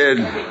ain't dead.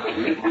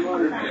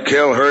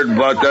 Kel heard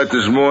about that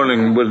this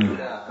morning, but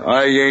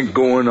I ain't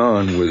going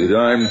on with it.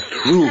 I'm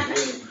through.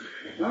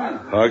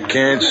 I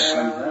can't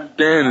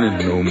stand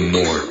it no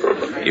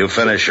more. You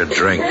finish your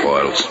drink,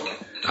 Boyles.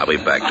 I'll be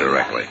back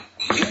directly.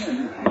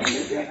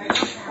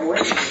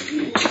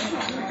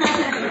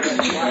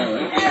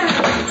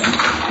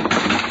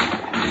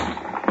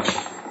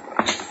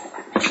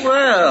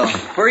 Well,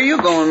 where are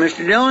you going,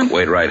 Mr. Dillon?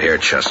 Wait right here,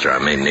 Chester. I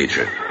may need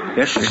you.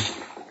 Yes, sir.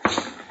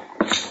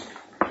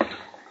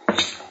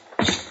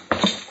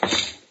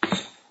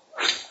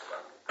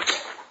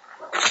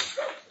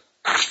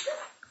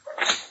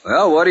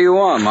 Well, what do you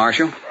want,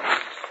 Marshal?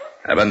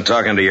 I've been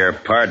talking to your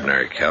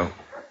partner, Kel.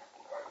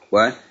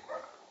 What?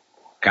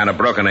 Kind of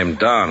broken him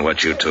down,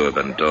 what you two have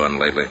been doing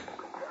lately.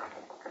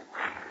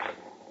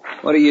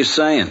 What are you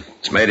saying?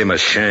 It's made him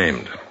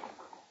ashamed.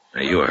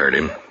 Now, you heard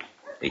him.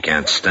 He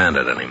can't stand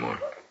it anymore.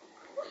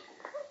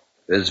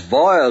 This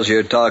Boyles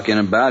you're talking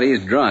about,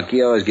 he's drunk.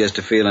 He always gets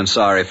to feeling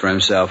sorry for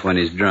himself when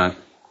he's drunk.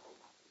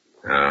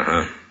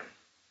 Uh-huh.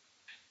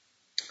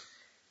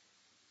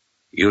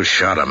 You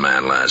shot a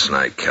man last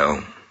night,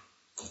 Kel.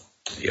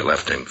 You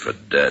left him for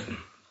dead.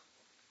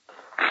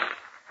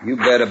 You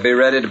better be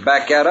ready to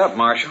back that up,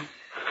 Marshal.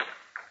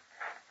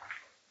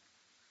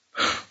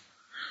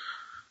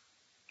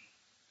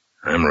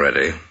 I'm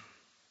ready.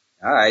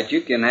 All right,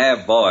 you can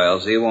have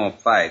Boyles. He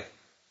won't fight.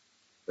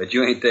 But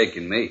you ain't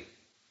taking me.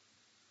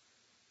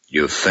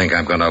 You think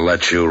I'm going to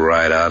let you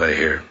ride out of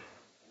here?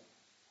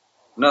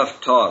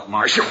 Enough talk,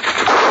 Marshal.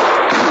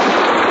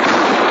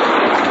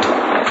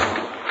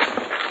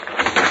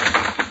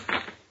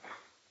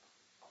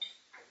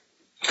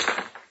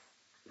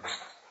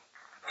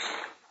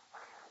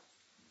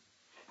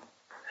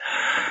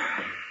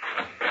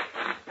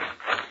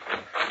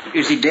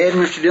 he dead,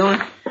 Mr.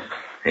 Dillon?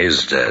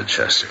 He's dead,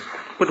 Chester.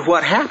 But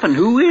what happened?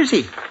 Who is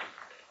he?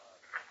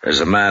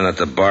 There's a man at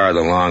the bar of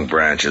the Long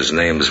Branch. His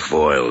name's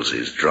Voiles.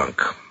 He's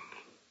drunk.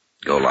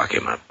 Go lock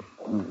him up.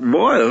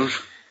 Voiles?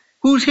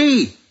 Who's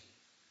he?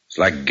 It's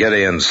like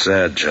Gideon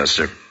said,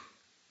 Chester.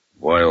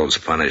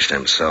 Voiles punished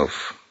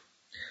himself.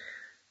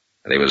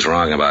 And he was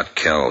wrong about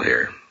Kell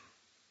here.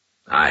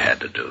 I had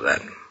to do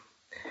that.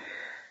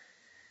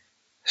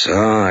 So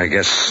I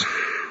guess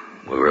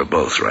we were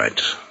both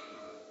right.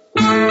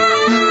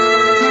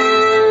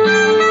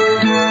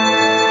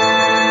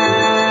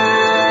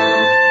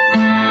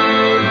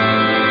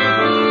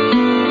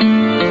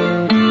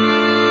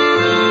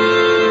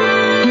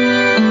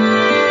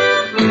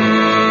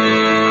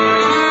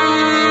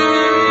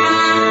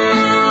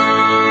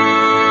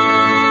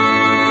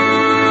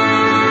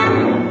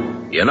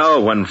 You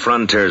know, when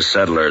frontier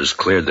settlers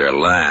cleared their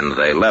land,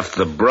 they left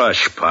the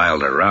brush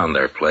piled around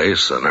their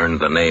place and earned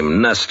the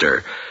name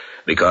Nester,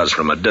 because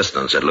from a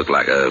distance it looked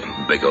like a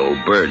big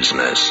old bird's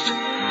nest.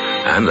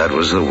 And that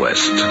was the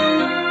West.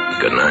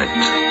 Good night.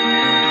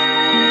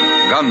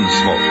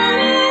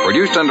 Gunsmoke.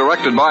 Produced and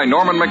directed by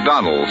Norman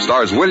McDonald,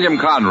 stars William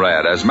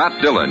Conrad as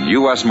Matt Dillon,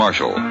 U.S.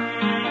 Marshal.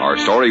 Our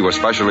story was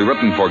specially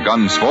written for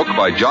Gunsmoke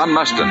by John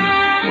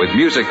Meston, with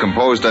music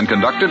composed and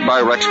conducted by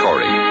Rex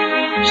Corey.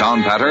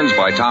 Sound patterns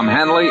by Tom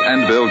Hanley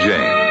and Bill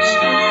James.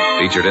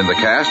 Featured in the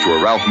cast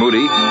were Ralph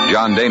Moody,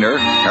 John Daner,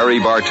 Harry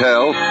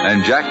Bartell,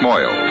 and Jack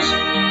Moyles.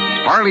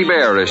 Parley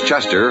Bear is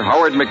Chester,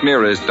 Howard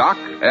McNear is Doc,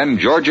 and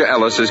Georgia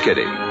Ellis is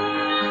Kitty.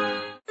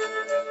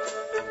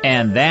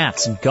 And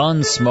that's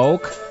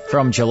Gunsmoke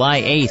from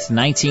July 8th,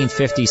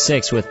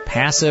 1956, with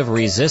Passive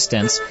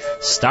Resistance,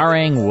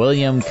 starring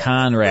William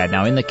Conrad.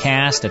 Now, in the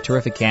cast, a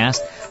terrific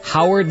cast,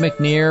 Howard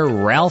McNear,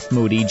 Ralph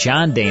Moody,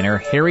 John Daner,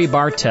 Harry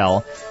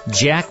Bartell,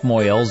 Jack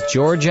Moyles,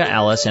 Georgia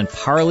Ellis, and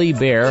Parley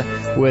Bear,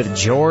 with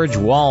George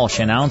Walsh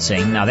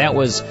announcing. Now, that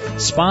was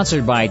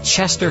sponsored by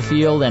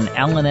Chesterfield and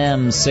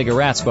L&M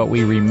cigarettes, but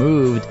we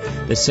removed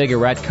the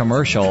cigarette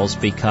commercials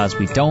because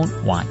we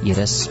don't want you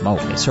to smoke.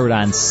 It's heard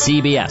on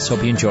CBS.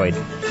 Hope you enjoyed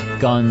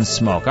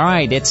Gunsmoke. All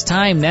right, it's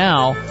time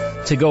now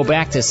to go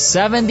back to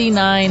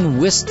 79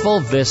 Wistful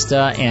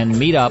Vista and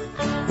meet up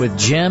with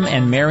Jim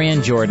and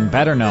Marion Jordan,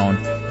 better known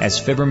as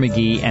Fibber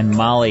McGee and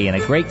Molly.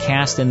 And a great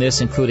cast in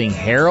this, including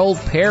Harold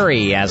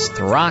Perry as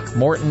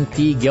Throckmorton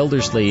P.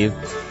 Gildersleeve.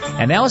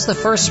 And that was the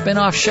first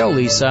spin-off show,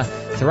 Lisa.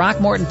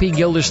 Throckmorton P.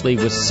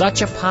 Gildersleeve was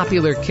such a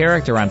popular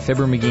character on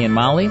Fibber McGee and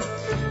Molly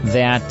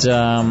that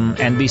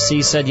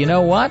NBC said, you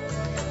know what?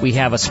 We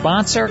have a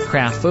sponsor,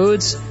 Kraft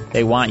Foods.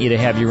 They want you to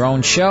have your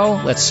own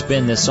show. Let's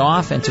spin this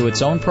off into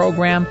its own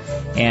program.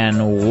 And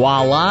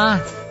voila,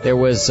 there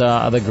was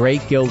the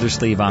great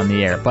Gildersleeve on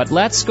the air. But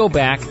let's go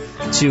back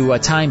to a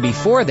time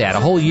before that, a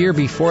whole year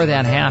before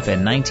that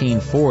happened,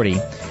 1940.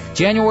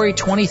 January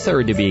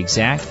 23rd to be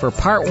exact, for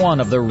part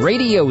one of the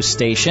radio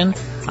station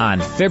on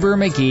Fibber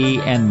McGee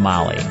and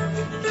Molly.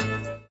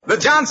 The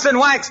Johnson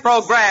Wax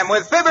Program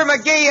with Fibber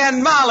McGee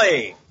and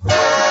Molly.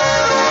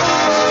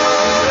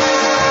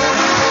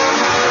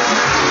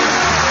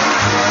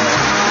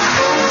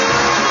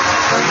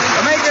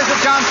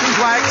 Johnson's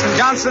Wax and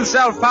Johnson's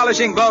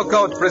Self-Polishing Glow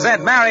Coat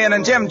present Marion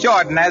and Jim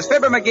Jordan as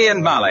Fibber McGee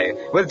and Molly,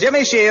 with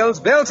Jimmy Shields,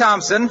 Bill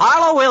Thompson,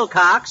 Harlow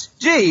Wilcox,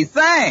 gee,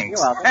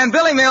 thanks, and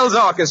Billy Mills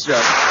Orchestra.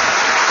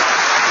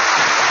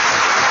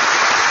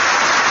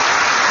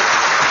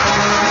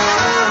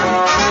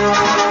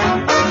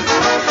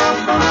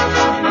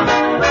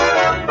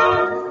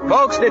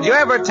 Folks, did you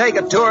ever take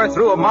a tour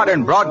through a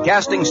modern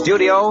broadcasting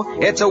studio?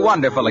 It's a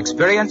wonderful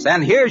experience,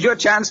 and here's your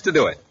chance to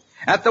do it.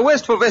 At the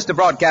Wistful Vista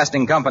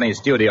Broadcasting Company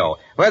studio,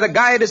 where the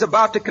guide is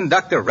about to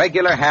conduct a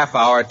regular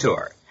half-hour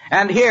tour.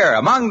 And here,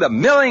 among the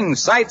milling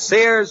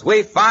sightseers,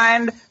 we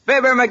find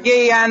Fibber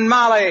McGee and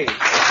Molly.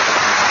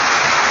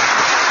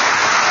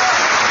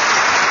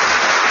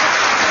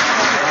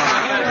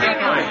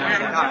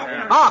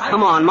 Oh,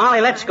 come on, Molly,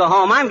 let's go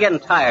home. I'm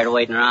getting tired of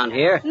waiting around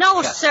here.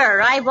 No,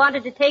 sir. I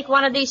wanted to take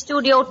one of these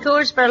studio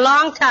tours for a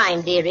long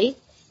time, dearie.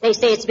 They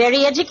say it's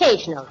very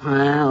educational.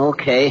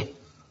 Okay.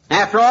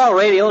 After all,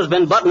 radio's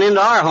been butting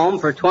into our home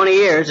for 20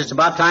 years. It's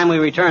about time we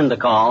returned the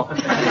call. All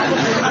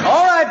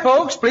right,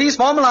 folks, please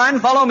form a line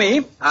and follow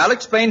me. I'll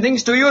explain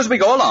things to you as we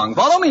go along.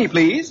 Follow me,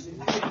 please.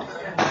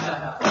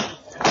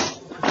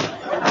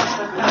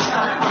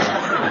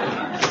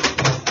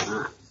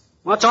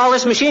 What's all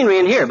this machinery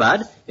in here,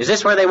 Bud? Is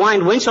this where they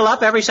wind Winchell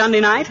up every Sunday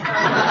night?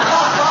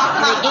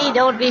 McGee,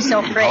 don't be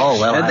so fresh. Oh,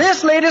 well,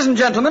 This, ladies and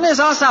gentlemen, is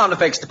our sound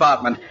effects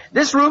department.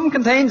 This room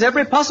contains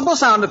every possible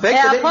sound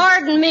effect.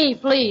 Pardon me,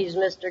 please,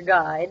 Mr.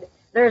 Guide.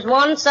 There's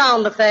one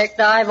sound effect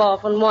I've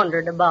often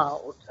wondered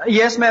about.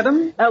 Yes,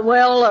 madam?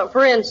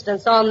 For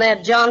instance, on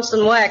that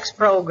Johnson Wax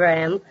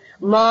program,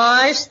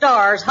 my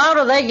stars, how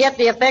do they get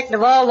the effect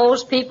of all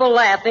those people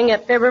laughing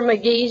at Fibber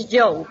McGee's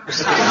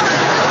jokes?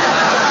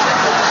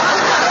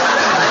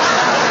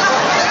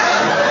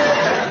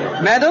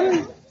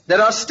 Madam,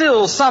 there are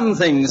still some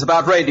things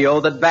about radio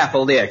that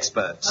baffle the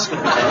experts.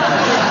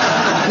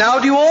 Now,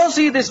 do you all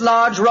see this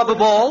large rubber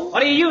ball?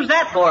 What do you use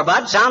that for,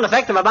 Bud? Sound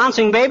effect of a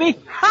bouncing baby?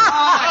 Shut up!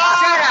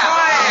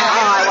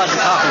 I wasn't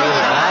talking to you,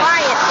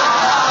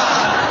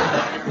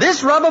 Bud.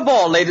 This rubber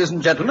ball, ladies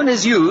and gentlemen,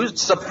 is used,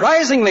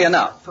 surprisingly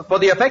enough, for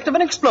the effect of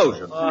an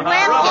explosion. Well,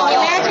 can you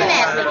imagine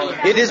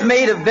that? It is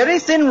made of very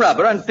thin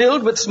rubber and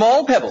filled with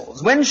small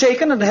pebbles. When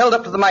shaken and held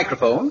up to the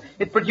microphone,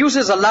 it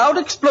produces a loud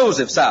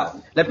explosive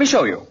sound. Let me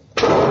show you.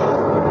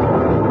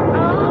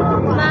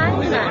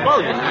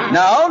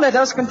 Now, let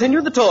us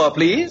continue the tour,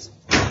 please.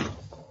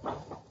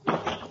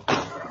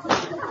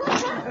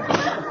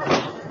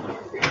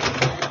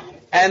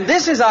 And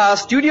this is our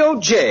Studio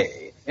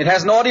J. It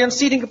has an audience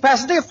seating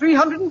capacity of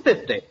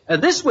 350.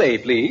 This way,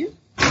 please.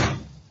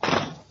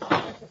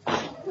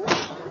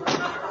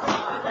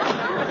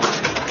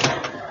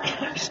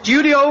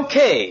 Studio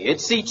K.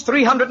 It seats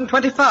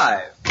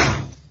 325.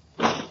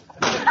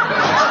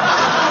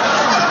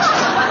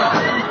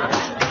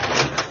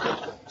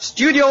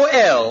 Studio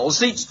L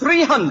seats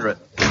 300.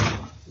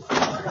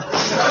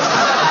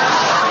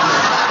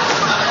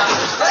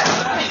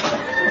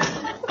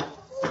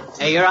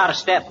 Hey, you're out of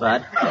step,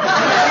 Bud.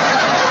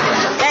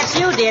 That's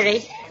you,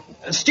 dearie.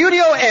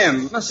 Studio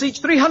M seats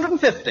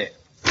 350.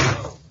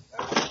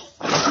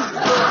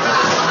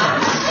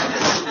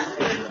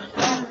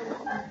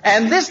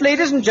 And this,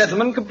 ladies and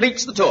gentlemen,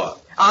 completes the tour.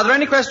 Are there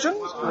any questions?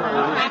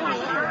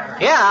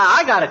 Yeah,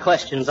 I got a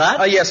question,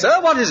 Bud. Yes,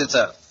 sir. What is it,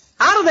 sir?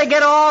 How do they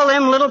get all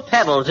them little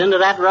pebbles into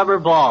that rubber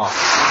ball?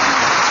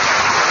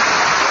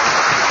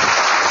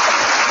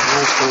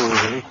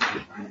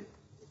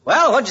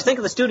 Well, what'd you think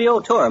of the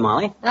studio tour,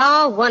 Molly?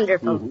 Oh,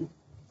 wonderful.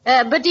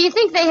 Mm-hmm. But do you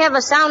think they have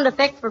a sound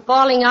effect for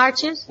falling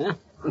arches? Yeah.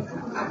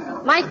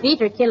 My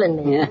feet are killing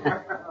me.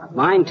 Yeah,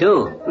 mine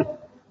too.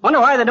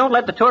 Wonder why they don't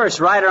let the tourists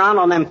ride around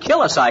on them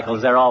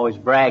kilocycles they're always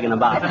bragging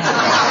about.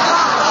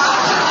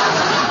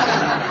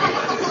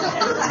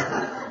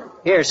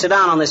 Here, sit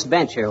down on this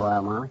bench here a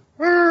while, Molly.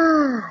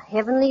 Ah,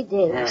 heavenly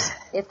days.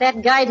 If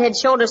that guide had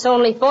showed us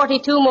only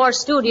 42 more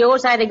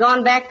studios, I'd have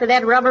gone back to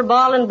that rubber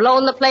ball and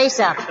blown the place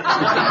up.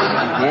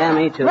 Yeah,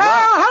 me too. Well,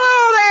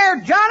 hello there,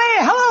 Johnny.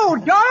 Hello,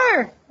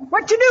 daughter.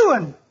 What you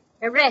doing?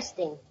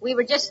 Resting. We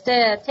were just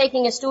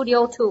taking a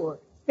studio tour.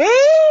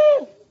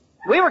 Eh?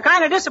 We were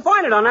kind of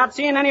disappointed on not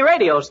seeing any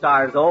radio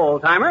stars, though,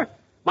 old-timer.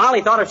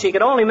 Molly thought if she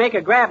could only make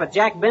a grab at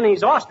Jack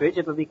Benny's ostrich,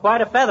 it would be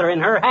quite a feather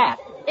in her hat.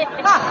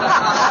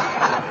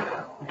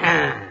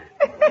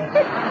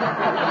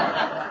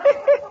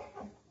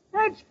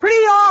 That's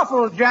pretty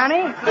awful,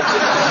 Johnny.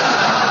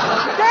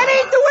 That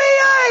ain't the way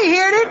I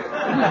heard it.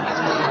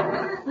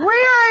 The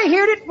way I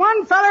heard it,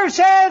 one feller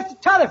says to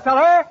t'other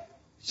feller,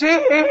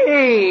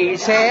 "Say,"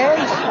 says,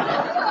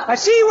 "I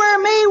see where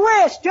Mae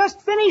West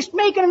just finished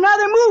making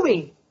another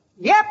movie."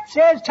 "Yep,"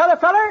 says t'other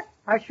feller,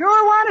 "I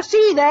sure want to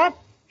see that.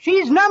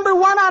 She's number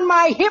one on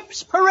my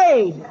hips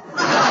parade."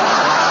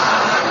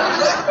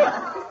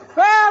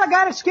 Well, I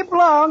gotta skip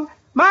along.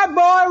 My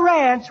boy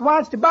Rance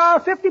wants to borrow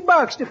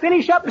 $50 to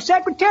finish up a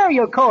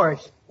secretarial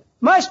course.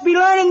 Must be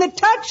learning the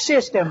touch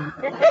system.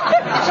 So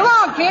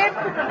long, kid.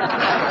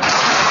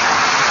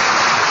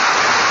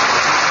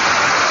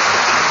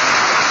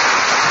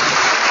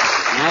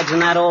 Imagine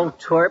that old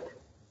twerp.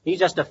 He's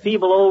just a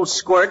feeble old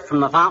squirt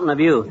from the fountain of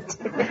youth.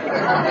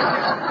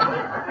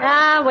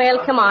 Ah,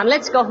 well, come on,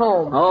 let's go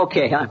home.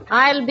 Okay.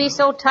 I'll be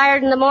so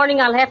tired in the morning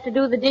I'll have to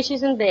do the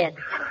dishes in bed.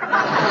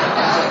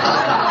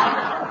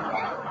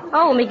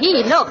 Oh,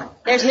 McGee, look,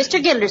 there's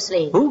Mr.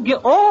 Gildersleeve. Who?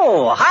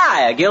 Oh,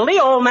 hi, Gildy,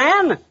 old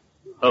man.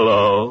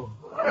 Hello.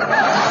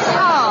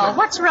 Oh,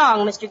 what's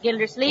wrong, Mr.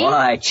 Gildersleeve?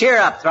 Why, cheer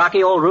up,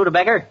 Throcky, old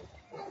rutabaga.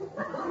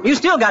 You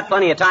still got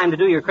plenty of time to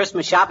do your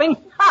Christmas shopping.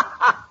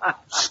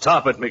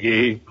 Stop it,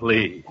 McGee,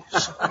 please.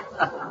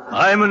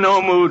 I'm in no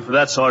mood for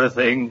that sort of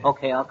thing.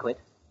 Okay, I'll quit.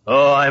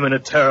 Oh, I'm in a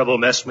terrible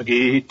mess,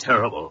 McGee.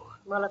 Terrible.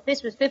 Well, if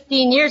this was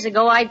 15 years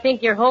ago, I'd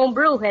think your home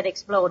brew had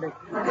exploded.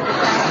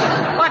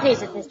 What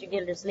is it, Mr.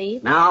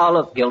 Gildersleeve? Now,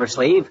 look,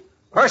 Gildersleeve.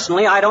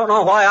 Personally, I don't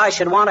know why I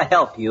should want to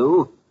help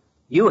you.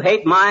 You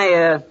hate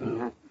my,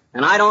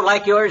 and I don't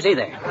like yours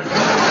either.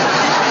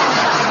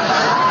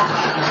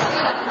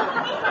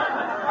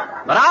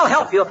 But I'll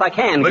help you if I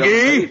can,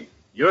 McGee,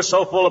 you're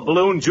so full of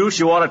balloon juice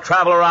you ought to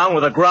travel around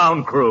with a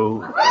ground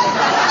crew.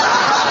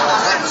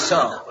 That's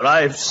so. But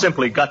I've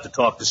simply got to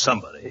talk to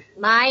somebody.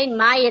 My,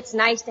 it's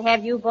nice to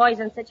have you boys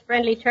on such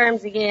friendly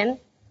terms again.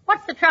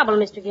 What's the trouble,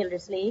 Mr.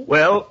 Gildersleeve?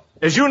 Well,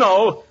 as you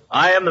know,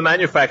 I am the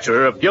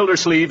manufacturer of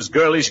Gildersleeve's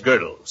Girlish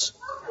Girdles.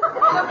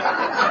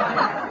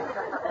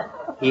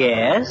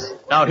 Yes?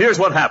 Now, here's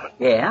what happened.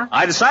 Yeah?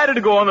 I decided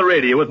to go on the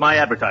radio with my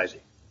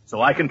advertising.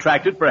 So I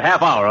contracted for a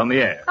half hour on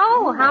the air.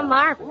 Oh, how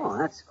marvelous. Oh,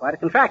 that's quite a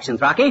contraction,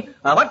 Throcky.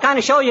 What kind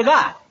of show you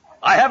got?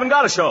 I haven't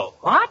got a show.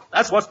 What?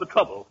 That's what's the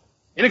trouble.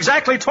 In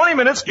exactly 20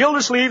 minutes,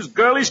 Gildersleeve's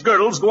Girlish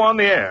Girdles go on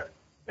the air.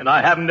 And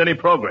I haven't any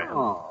program.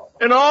 Oh.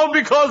 And all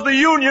because the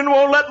union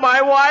won't let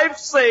my wife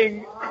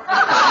sing.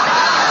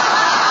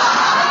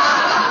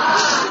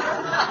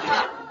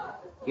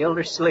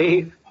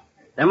 Gildersleeve,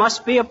 There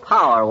must be a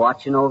power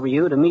watching over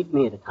you to meet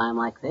me at a time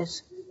like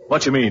this.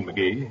 What you mean,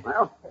 McGee?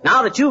 Well,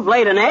 now that you've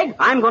laid an egg,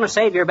 I'm going to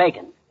save your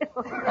bacon.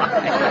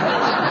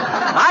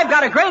 I've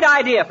got a great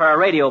idea for a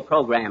radio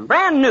program,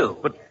 brand new.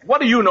 But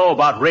what do you know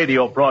about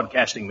radio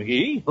broadcasting,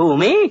 McGee? Who,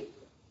 me?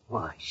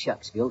 Why,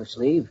 shucks,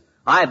 Gildersleeve.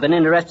 I've been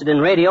interested in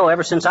radio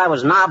ever since I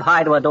was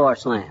knob-high to a door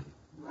slam.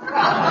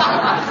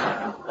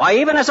 Why,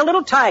 even as a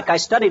little tyke, I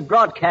studied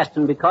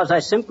broadcasting because I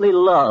simply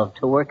loved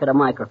to work at a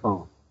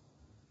microphone.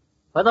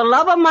 For the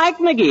love of Mike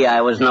McGee,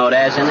 I was known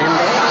as in them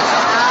days.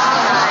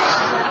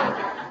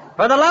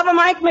 For the love of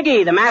Mike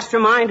McGee, the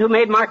mastermind who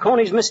made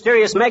Marconi's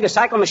mysterious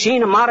megacycle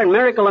machine a modern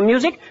miracle of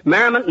music,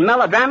 merriment and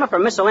melodrama for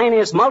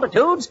miscellaneous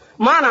multitudes,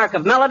 monarch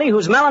of melody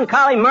whose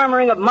melancholy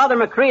murmuring of Mother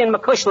McCree and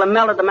McCushla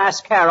melted the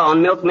mascara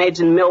on milkmaids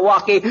in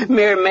Milwaukee,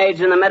 mermaids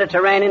in the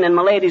Mediterranean, and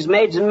miladies'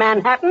 maids in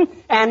Manhattan,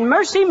 and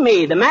mercy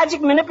me, the magic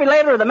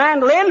manipulator of the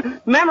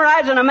mandolin,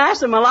 memorizing a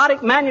mass of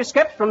melodic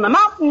manuscripts from the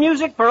mountain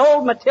music for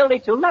old Matilda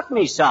to let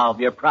me solve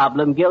your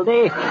problem,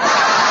 Gildy.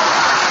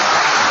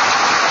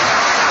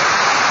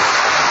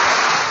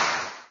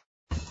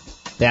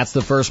 That's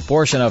the first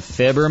portion of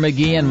Fibber,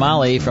 McGee, and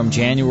Molly from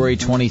January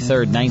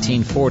 23rd,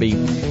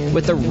 1940,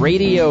 with the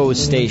radio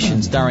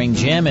station starring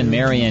Jim and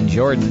Marion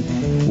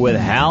Jordan, with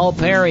Hal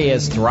Perry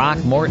as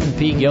Throckmorton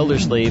P.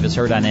 Gildersleeve is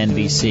heard on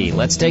NBC.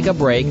 Let's take a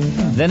break,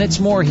 then it's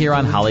more here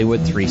on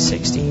Hollywood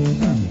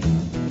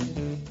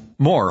 360.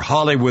 More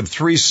Hollywood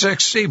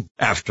 360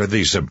 after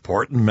these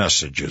important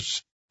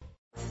messages.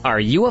 Are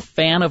you a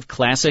fan of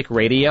classic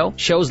radio?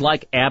 Shows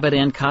like Abbott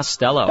and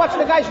Costello. What's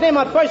the guy's name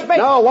on first base?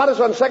 No, what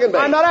is on second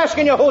base? I'm not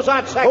asking you who's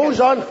on second.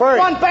 Who's on first?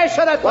 One base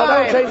at a time. Well,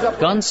 don't change up.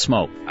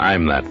 Gunsmoke.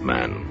 I'm that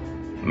man.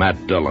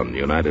 Matt Dillon,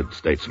 United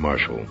States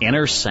Marshal.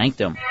 Inner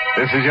Sanctum.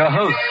 This is your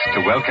host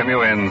to welcome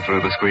you in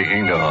through the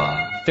squeaking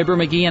door. Fibber,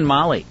 McGee, and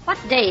Molly. What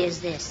day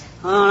is this?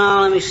 Oh,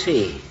 now, let me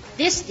see.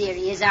 This,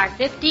 dearie, is our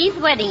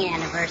 15th wedding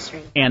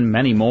anniversary. And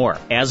many more.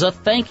 As a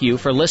thank you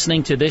for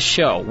listening to this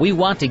show, we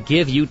want to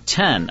give you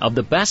 10 of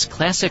the best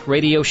classic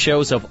radio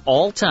shows of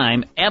all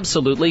time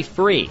absolutely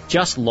free.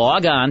 Just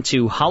log on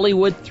to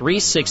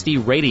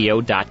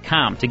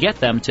Hollywood360radio.com to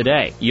get them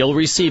today. You'll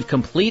receive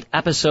complete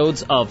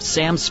episodes of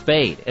Sam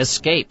Spade,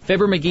 Escape,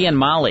 Fibber, McGee, and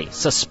Molly,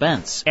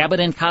 Suspense, Abbott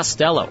and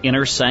Costello,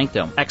 Inner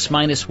Sanctum,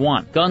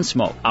 X-1,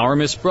 Gunsmoke, Our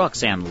Miss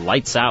Brooks, and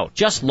Lights Out.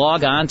 Just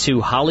log on to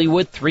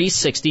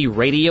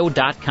Hollywood360radio.com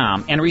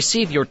and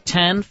receive your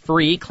 10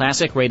 free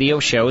classic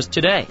radio shows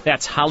today.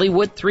 That's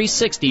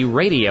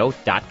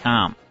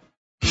Hollywood360radio.com.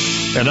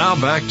 And now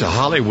back to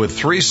Hollywood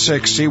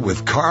 360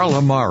 with Carl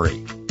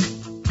Amari.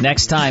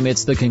 Next time,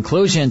 it's the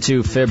conclusion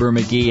to Fibber,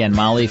 McGee, and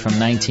Molly from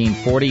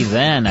 1940.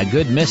 Then a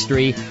good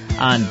mystery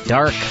on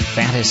Dark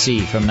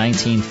Fantasy from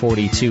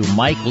 1942.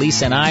 Mike,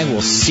 Lisa, and I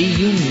will see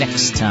you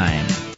next time.